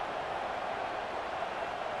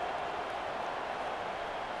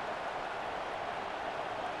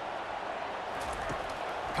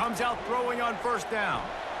 Comes out throwing on first down.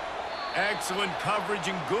 Excellent coverage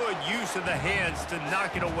and good use of the hands to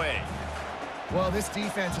knock it away. Well, this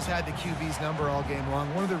defense has had the QB's number all game long.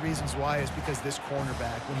 One of the reasons why is because this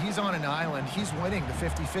cornerback, when he's on an island, he's winning the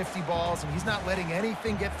 50-50 balls, and he's not letting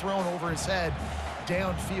anything get thrown over his head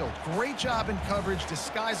downfield. Great job in coverage,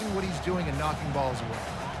 disguising what he's doing and knocking balls away.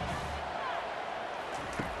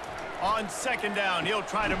 On second down, he'll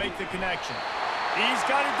try to make the connection. He's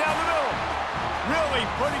got it down the middle. Really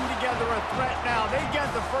putting together a threat now. They get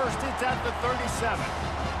the first. It's at the 37.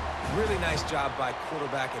 Really nice job by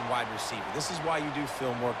quarterback and wide receiver. This is why you do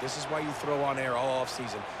film work. This is why you throw on air all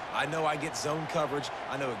offseason. I know I get zone coverage.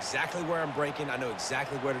 I know exactly where I'm breaking. I know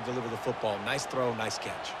exactly where to deliver the football. Nice throw, nice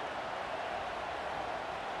catch.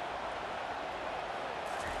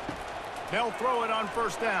 They'll throw it on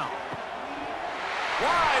first down.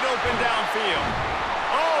 Wide open downfield.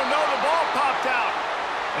 Oh, no, the ball popped out.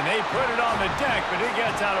 And they put it on the deck, but it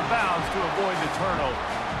gets out of bounds to avoid the turnover.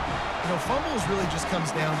 You know, fumbles really just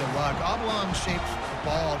comes down to luck. Oblong-shaped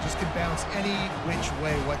ball just can bounce any which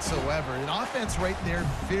way whatsoever. An offense right there,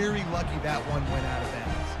 very lucky that one went out of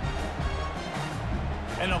bounds.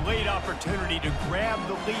 And a late opportunity to grab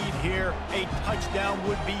the lead here. A touchdown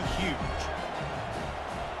would be huge.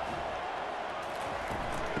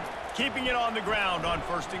 Keeping it on the ground on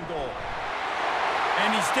first and goal.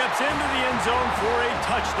 And he steps into the end zone for a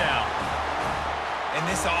touchdown. And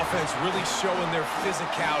this offense really showing their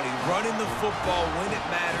physicality, running the football when it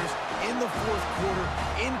matters, in the fourth quarter,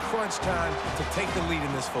 in crunch time, to take the lead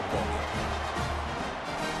in this football game.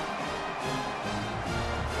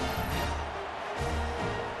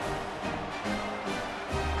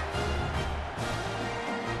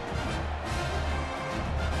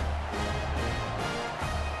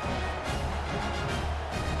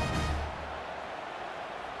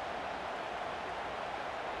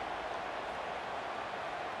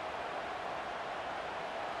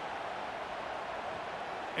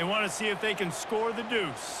 They want to see if they can score the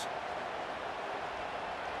deuce.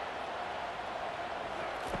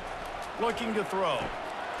 Looking to throw.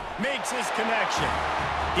 Makes his connection.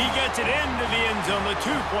 He gets it into the end zone. The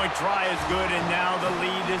two-point try is good, and now the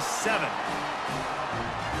lead is 7.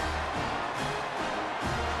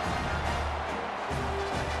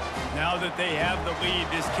 Now that they have the lead,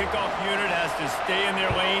 this kickoff unit has to stay in their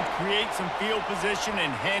lane, create some field position,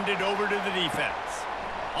 and hand it over to the defense.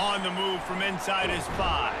 On the move from inside his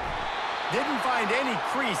 5. Didn't find any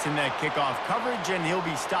crease in that kickoff coverage, and he'll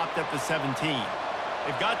be stopped at the 17.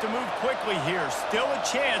 They've got to move quickly here. Still a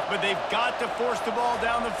chance, but they've got to force the ball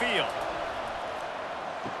down the field.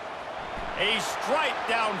 A strike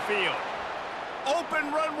downfield. Open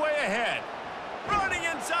runway ahead. Running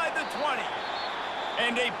inside the 20.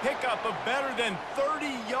 And a pickup of better than 30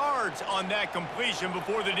 yards on that completion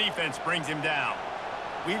before the defense brings him down.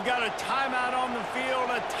 We've got a timeout on the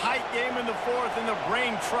field, a tight game in the fourth, and the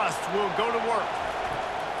brain trust will go to work.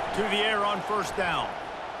 To the air on first down.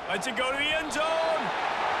 Lets it go to the end zone.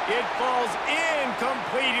 It falls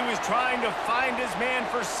incomplete. He was trying to find his man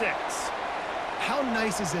for 6. How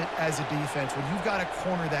nice is it as a defense when you've got a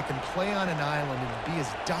corner that can play on an island and be as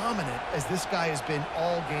dominant as this guy has been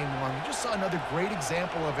all game long? We just saw another great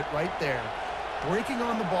example of it right there, breaking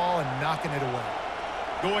on the ball and knocking it away.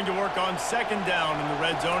 Going to work on second down in the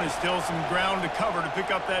red zone is still some ground to cover to pick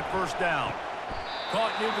up that first down.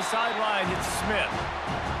 Caught near the sideline, it's Smith.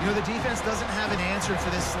 You know, the defense doesn't have an answer for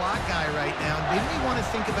this slot guy right now. They may want to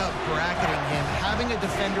think about bracketing him, having a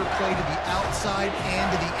defender play to the outside and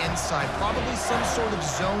to the inside. Probably some sort of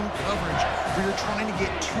zone coverage where you're trying to get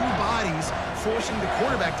two bodies, forcing the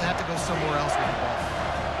quarterback to have to go somewhere else with the ball.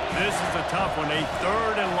 This is a tough one. A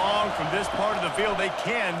 3rd and long from this part of the field. They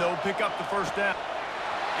can, though, pick up the first down.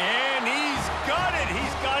 And he's got it.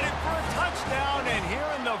 He's got it for a touchdown. And here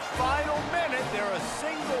in the final minute, they're a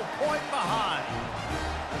single point behind.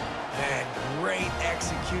 Man, great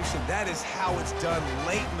execution. That is how it's done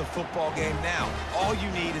late in the football game. Now, all you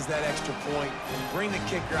need is that extra point. Bring the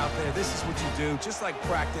kicker out there. This is what you do. Just like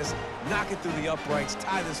practice, knock it through the uprights,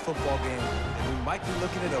 tie this football game, and we might be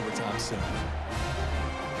looking at overtime soon.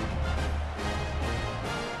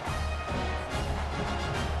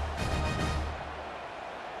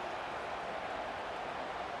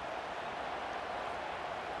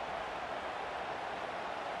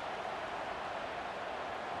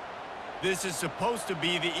 This is supposed to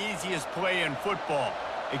be the easiest play in football,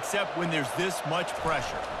 except when there's this much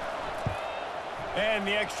pressure. And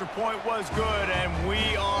the extra point was good, and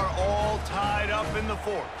we are all tied up in the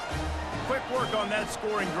 4th. Quick work on that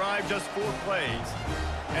scoring drive, just 4 plays.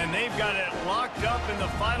 And they've got it locked up in the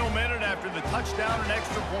final minute after the touchdown and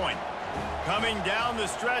extra point. Coming down the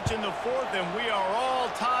stretch in the 4th, and we are all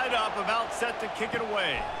tied up, about set to kick it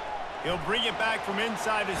away. He'll bring it back from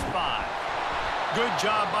inside his 5. Good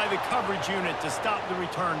job by the coverage unit to stop the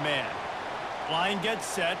return man. Line gets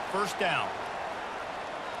set, first down.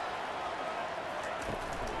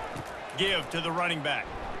 Give to the running back.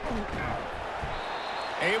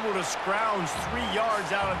 Able to scrounge 3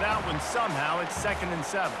 yards out of that one somehow. It's 2nd and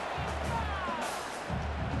 7.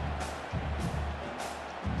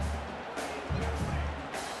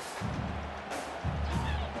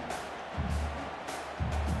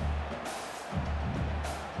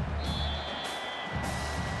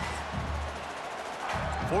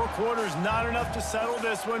 Four quarters not enough to settle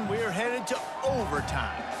this one. We're headed to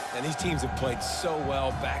overtime. And these teams have played so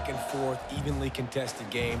well, back and forth, evenly contested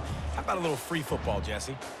game. How about a little free football,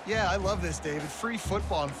 Jesse? Yeah, I love this, David. Free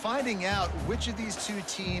football and finding out which of these two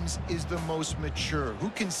teams is the most mature, who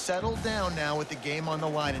can settle down now with the game on the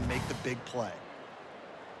line and make the big play.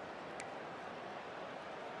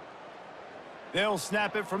 They'll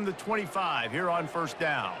snap it from the 25 here on first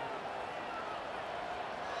down.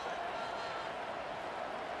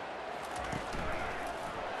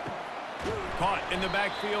 Caught in the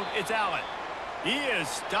backfield, it's Allen. He is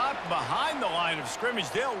stopped behind the line of scrimmage.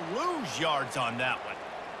 They'll lose yards on that one.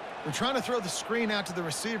 They're trying to throw the screen out to the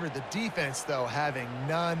receiver. The defense, though, having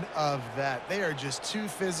none of that. They are just too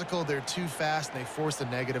physical, they're too fast, and they force a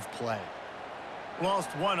negative play.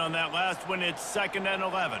 Lost 1 on that last one. It's 2nd and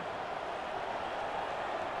 11.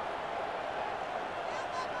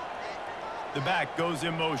 The back goes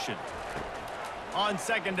in motion. On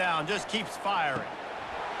second down, just keeps firing.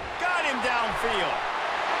 Got him downfield.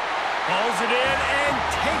 Pulls it in and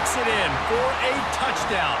takes it in for a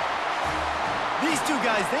touchdown. These two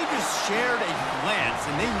guys, they just shared a glance,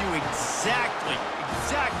 and they knew exactly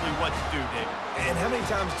what to do, David. And how many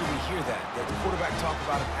times do we hear that? That the quarterback talk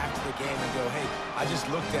about him after the game and go, hey, I just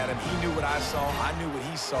looked at him. He knew what I saw. I knew what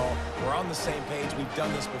he saw. We're on the same page. We've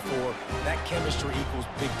done this before. That chemistry equals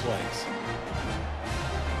big plays.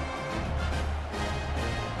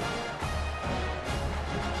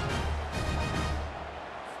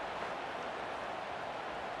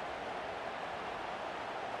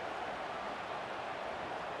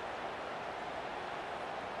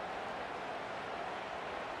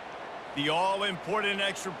 The all-important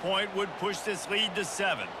extra point would push this lead to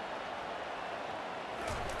 7.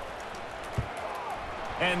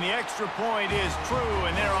 And the extra point is true,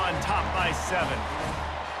 and they're on top by 7.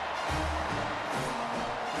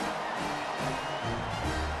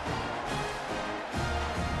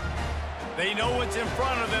 They know what's in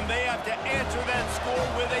front of them. They have to answer that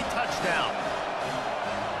score with a touchdown.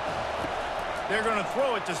 They're going to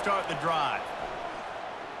throw it to start the drive.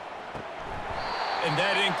 And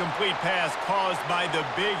that incomplete pass caused by the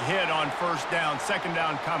big hit on first down. Second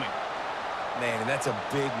down coming. Man, and that's a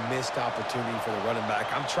big missed opportunity for the running back.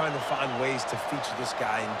 I'm trying to find ways to feature this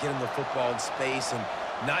guy and get him the football in space and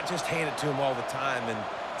not just hand it to him all the time. And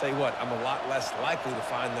tell you what, I'm a lot less likely to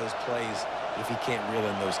find those plays if he can't reel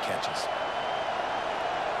in those catches.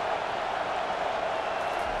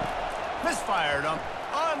 Misfired him.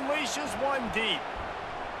 Unleashes one deep.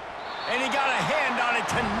 And he got a hand on it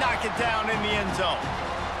to knock it down in the end zone.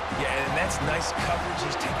 Yeah, and that's nice coverage.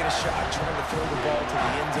 He's taking a shot, trying to throw the ball to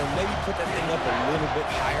the end zone. Maybe put that thing up a little bit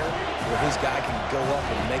higher where his guy can go up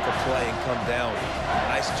and make a play and come down.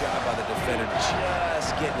 Nice job by the defender,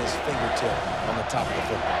 just getting his fingertip on the top of the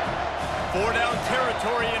football. 4 down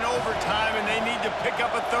territory in overtime, and they need to pick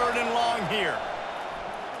up a 3rd and long here.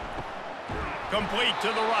 Complete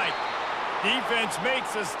to the right. Defense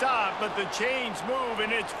makes a stop, but the chains move,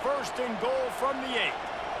 and it's 1st and goal from the 8.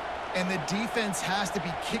 And the defense has to be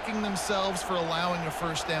kicking themselves for allowing a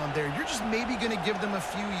 1st down there. You're just maybe going to give them a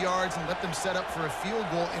few yards and let them set up for a field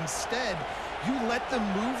goal. Instead, you let them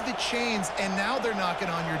move the chains, and now they're knocking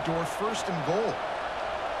on your door, 1st and goal.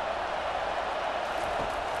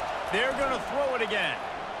 They're going to throw it again.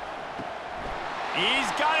 He's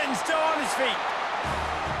got it and still on his feet.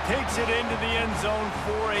 Takes it into the end zone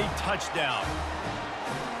for a touchdown.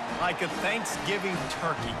 Like a Thanksgiving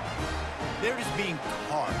turkey. They're just being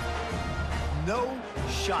carved. No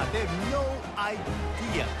shot. They have no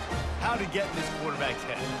idea how to get in this quarterback's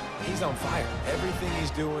head. He's on fire. Everything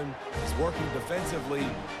he's doing is working defensively.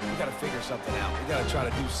 We got to figure something out. We got to try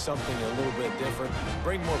to do something a little bit different,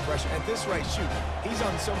 bring more pressure. At this rate, shoot, he's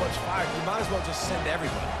on so much fire, you might as well just send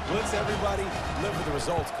everybody. Blitz everybody, live with the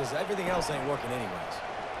results, because everything else ain't working anyways.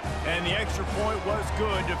 And the extra point was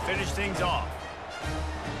good to finish things off.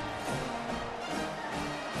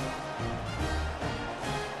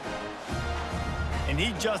 And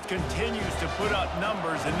he just continues to put up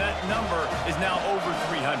numbers, and that number is now over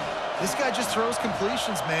 300. This guy just throws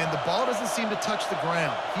completions, man. The ball doesn't seem to touch the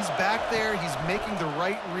ground. He's back there. He's making the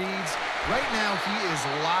right reads. Right now, he is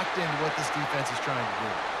locked into what this defense is trying to do.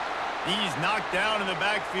 He's knocked down in the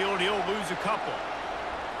backfield. He'll lose a couple.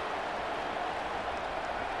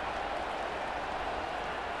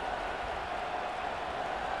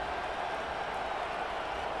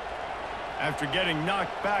 After getting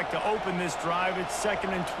knocked back to open this drive, it's 2nd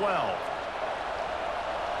and 12.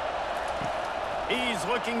 He's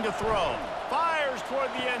looking to throw. Fires toward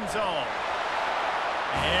the end zone.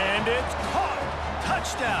 And it's caught.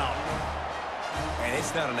 Touchdown. And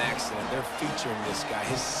it's not an accident. They're featuring this guy.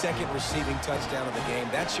 His 2nd receiving touchdown of the game.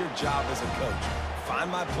 That's your job as a coach. Find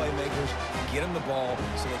my playmakers, get them the ball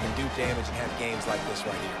so they can do damage and have games like this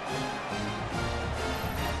right here.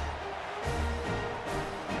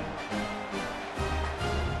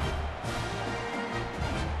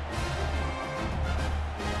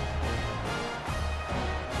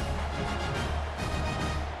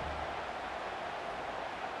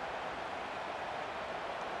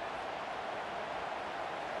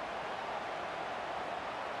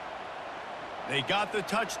 They got the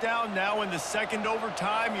touchdown. Now in the 2nd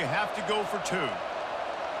overtime, you have to go for 2.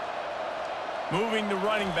 Moving the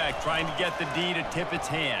running back, trying to get the D to tip its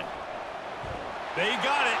hand. They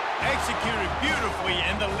got it. Executed beautifully,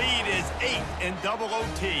 and the lead is 8 in double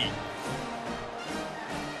OT.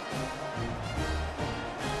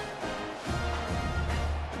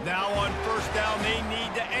 Now on 1st down, they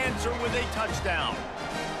need to answer with a touchdown.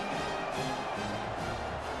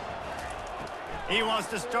 He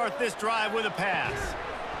wants to start this drive with a pass.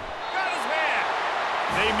 Got his man.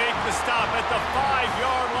 They make the stop at the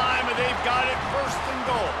 5-yard line, and they've got it 1st and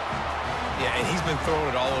goal. Yeah, and he's been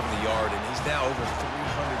throwing it all over the yard, and he's now over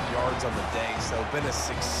 300 yards on the day, so been a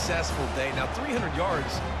successful day. Now, 300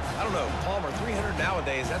 yards, I don't know, Palmer, 300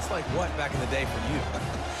 nowadays, that's like what back in the day for you?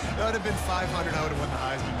 That would have been 500. I would have won the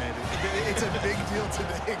Heisman, maybe. It's a big deal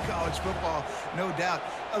today in college football, no doubt.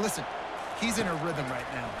 Listen. He's in a rhythm right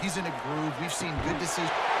now. He's in a groove. We've seen good decisions.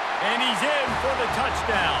 And he's in for the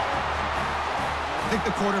touchdown. I think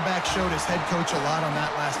the quarterback showed his head coach a lot on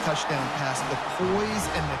that last touchdown pass. The poise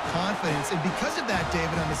and the confidence. And because of that,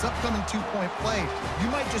 David, on this upcoming 2-point play, you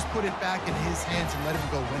might just put it back in his hands and let him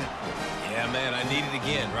go win it for you. Yeah, man, I need it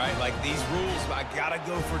again, right? Like these rules, I got to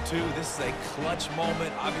go for 2. This is a clutch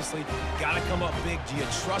moment. Obviously, got to come up big. Do you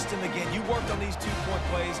trust him again? You worked on these 2-point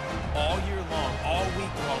plays all year long, all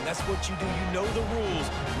week long. That's what you do. You know the rules.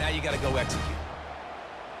 Now you got to go execute.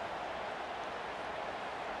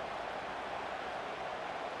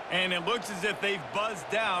 And it looks as if they've buzzed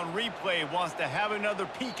down. Replay wants to have another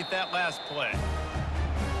peek at that last play.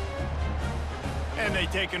 And they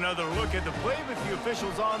take another look at the play, but the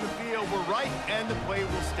officials on the field were right, and the play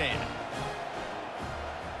will stand.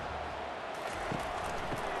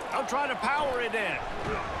 They'll try to power it in.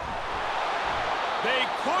 They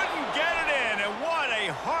couldn't get it in, and what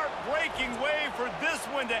a heartbreaking way for this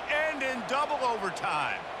one to end in double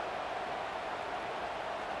overtime.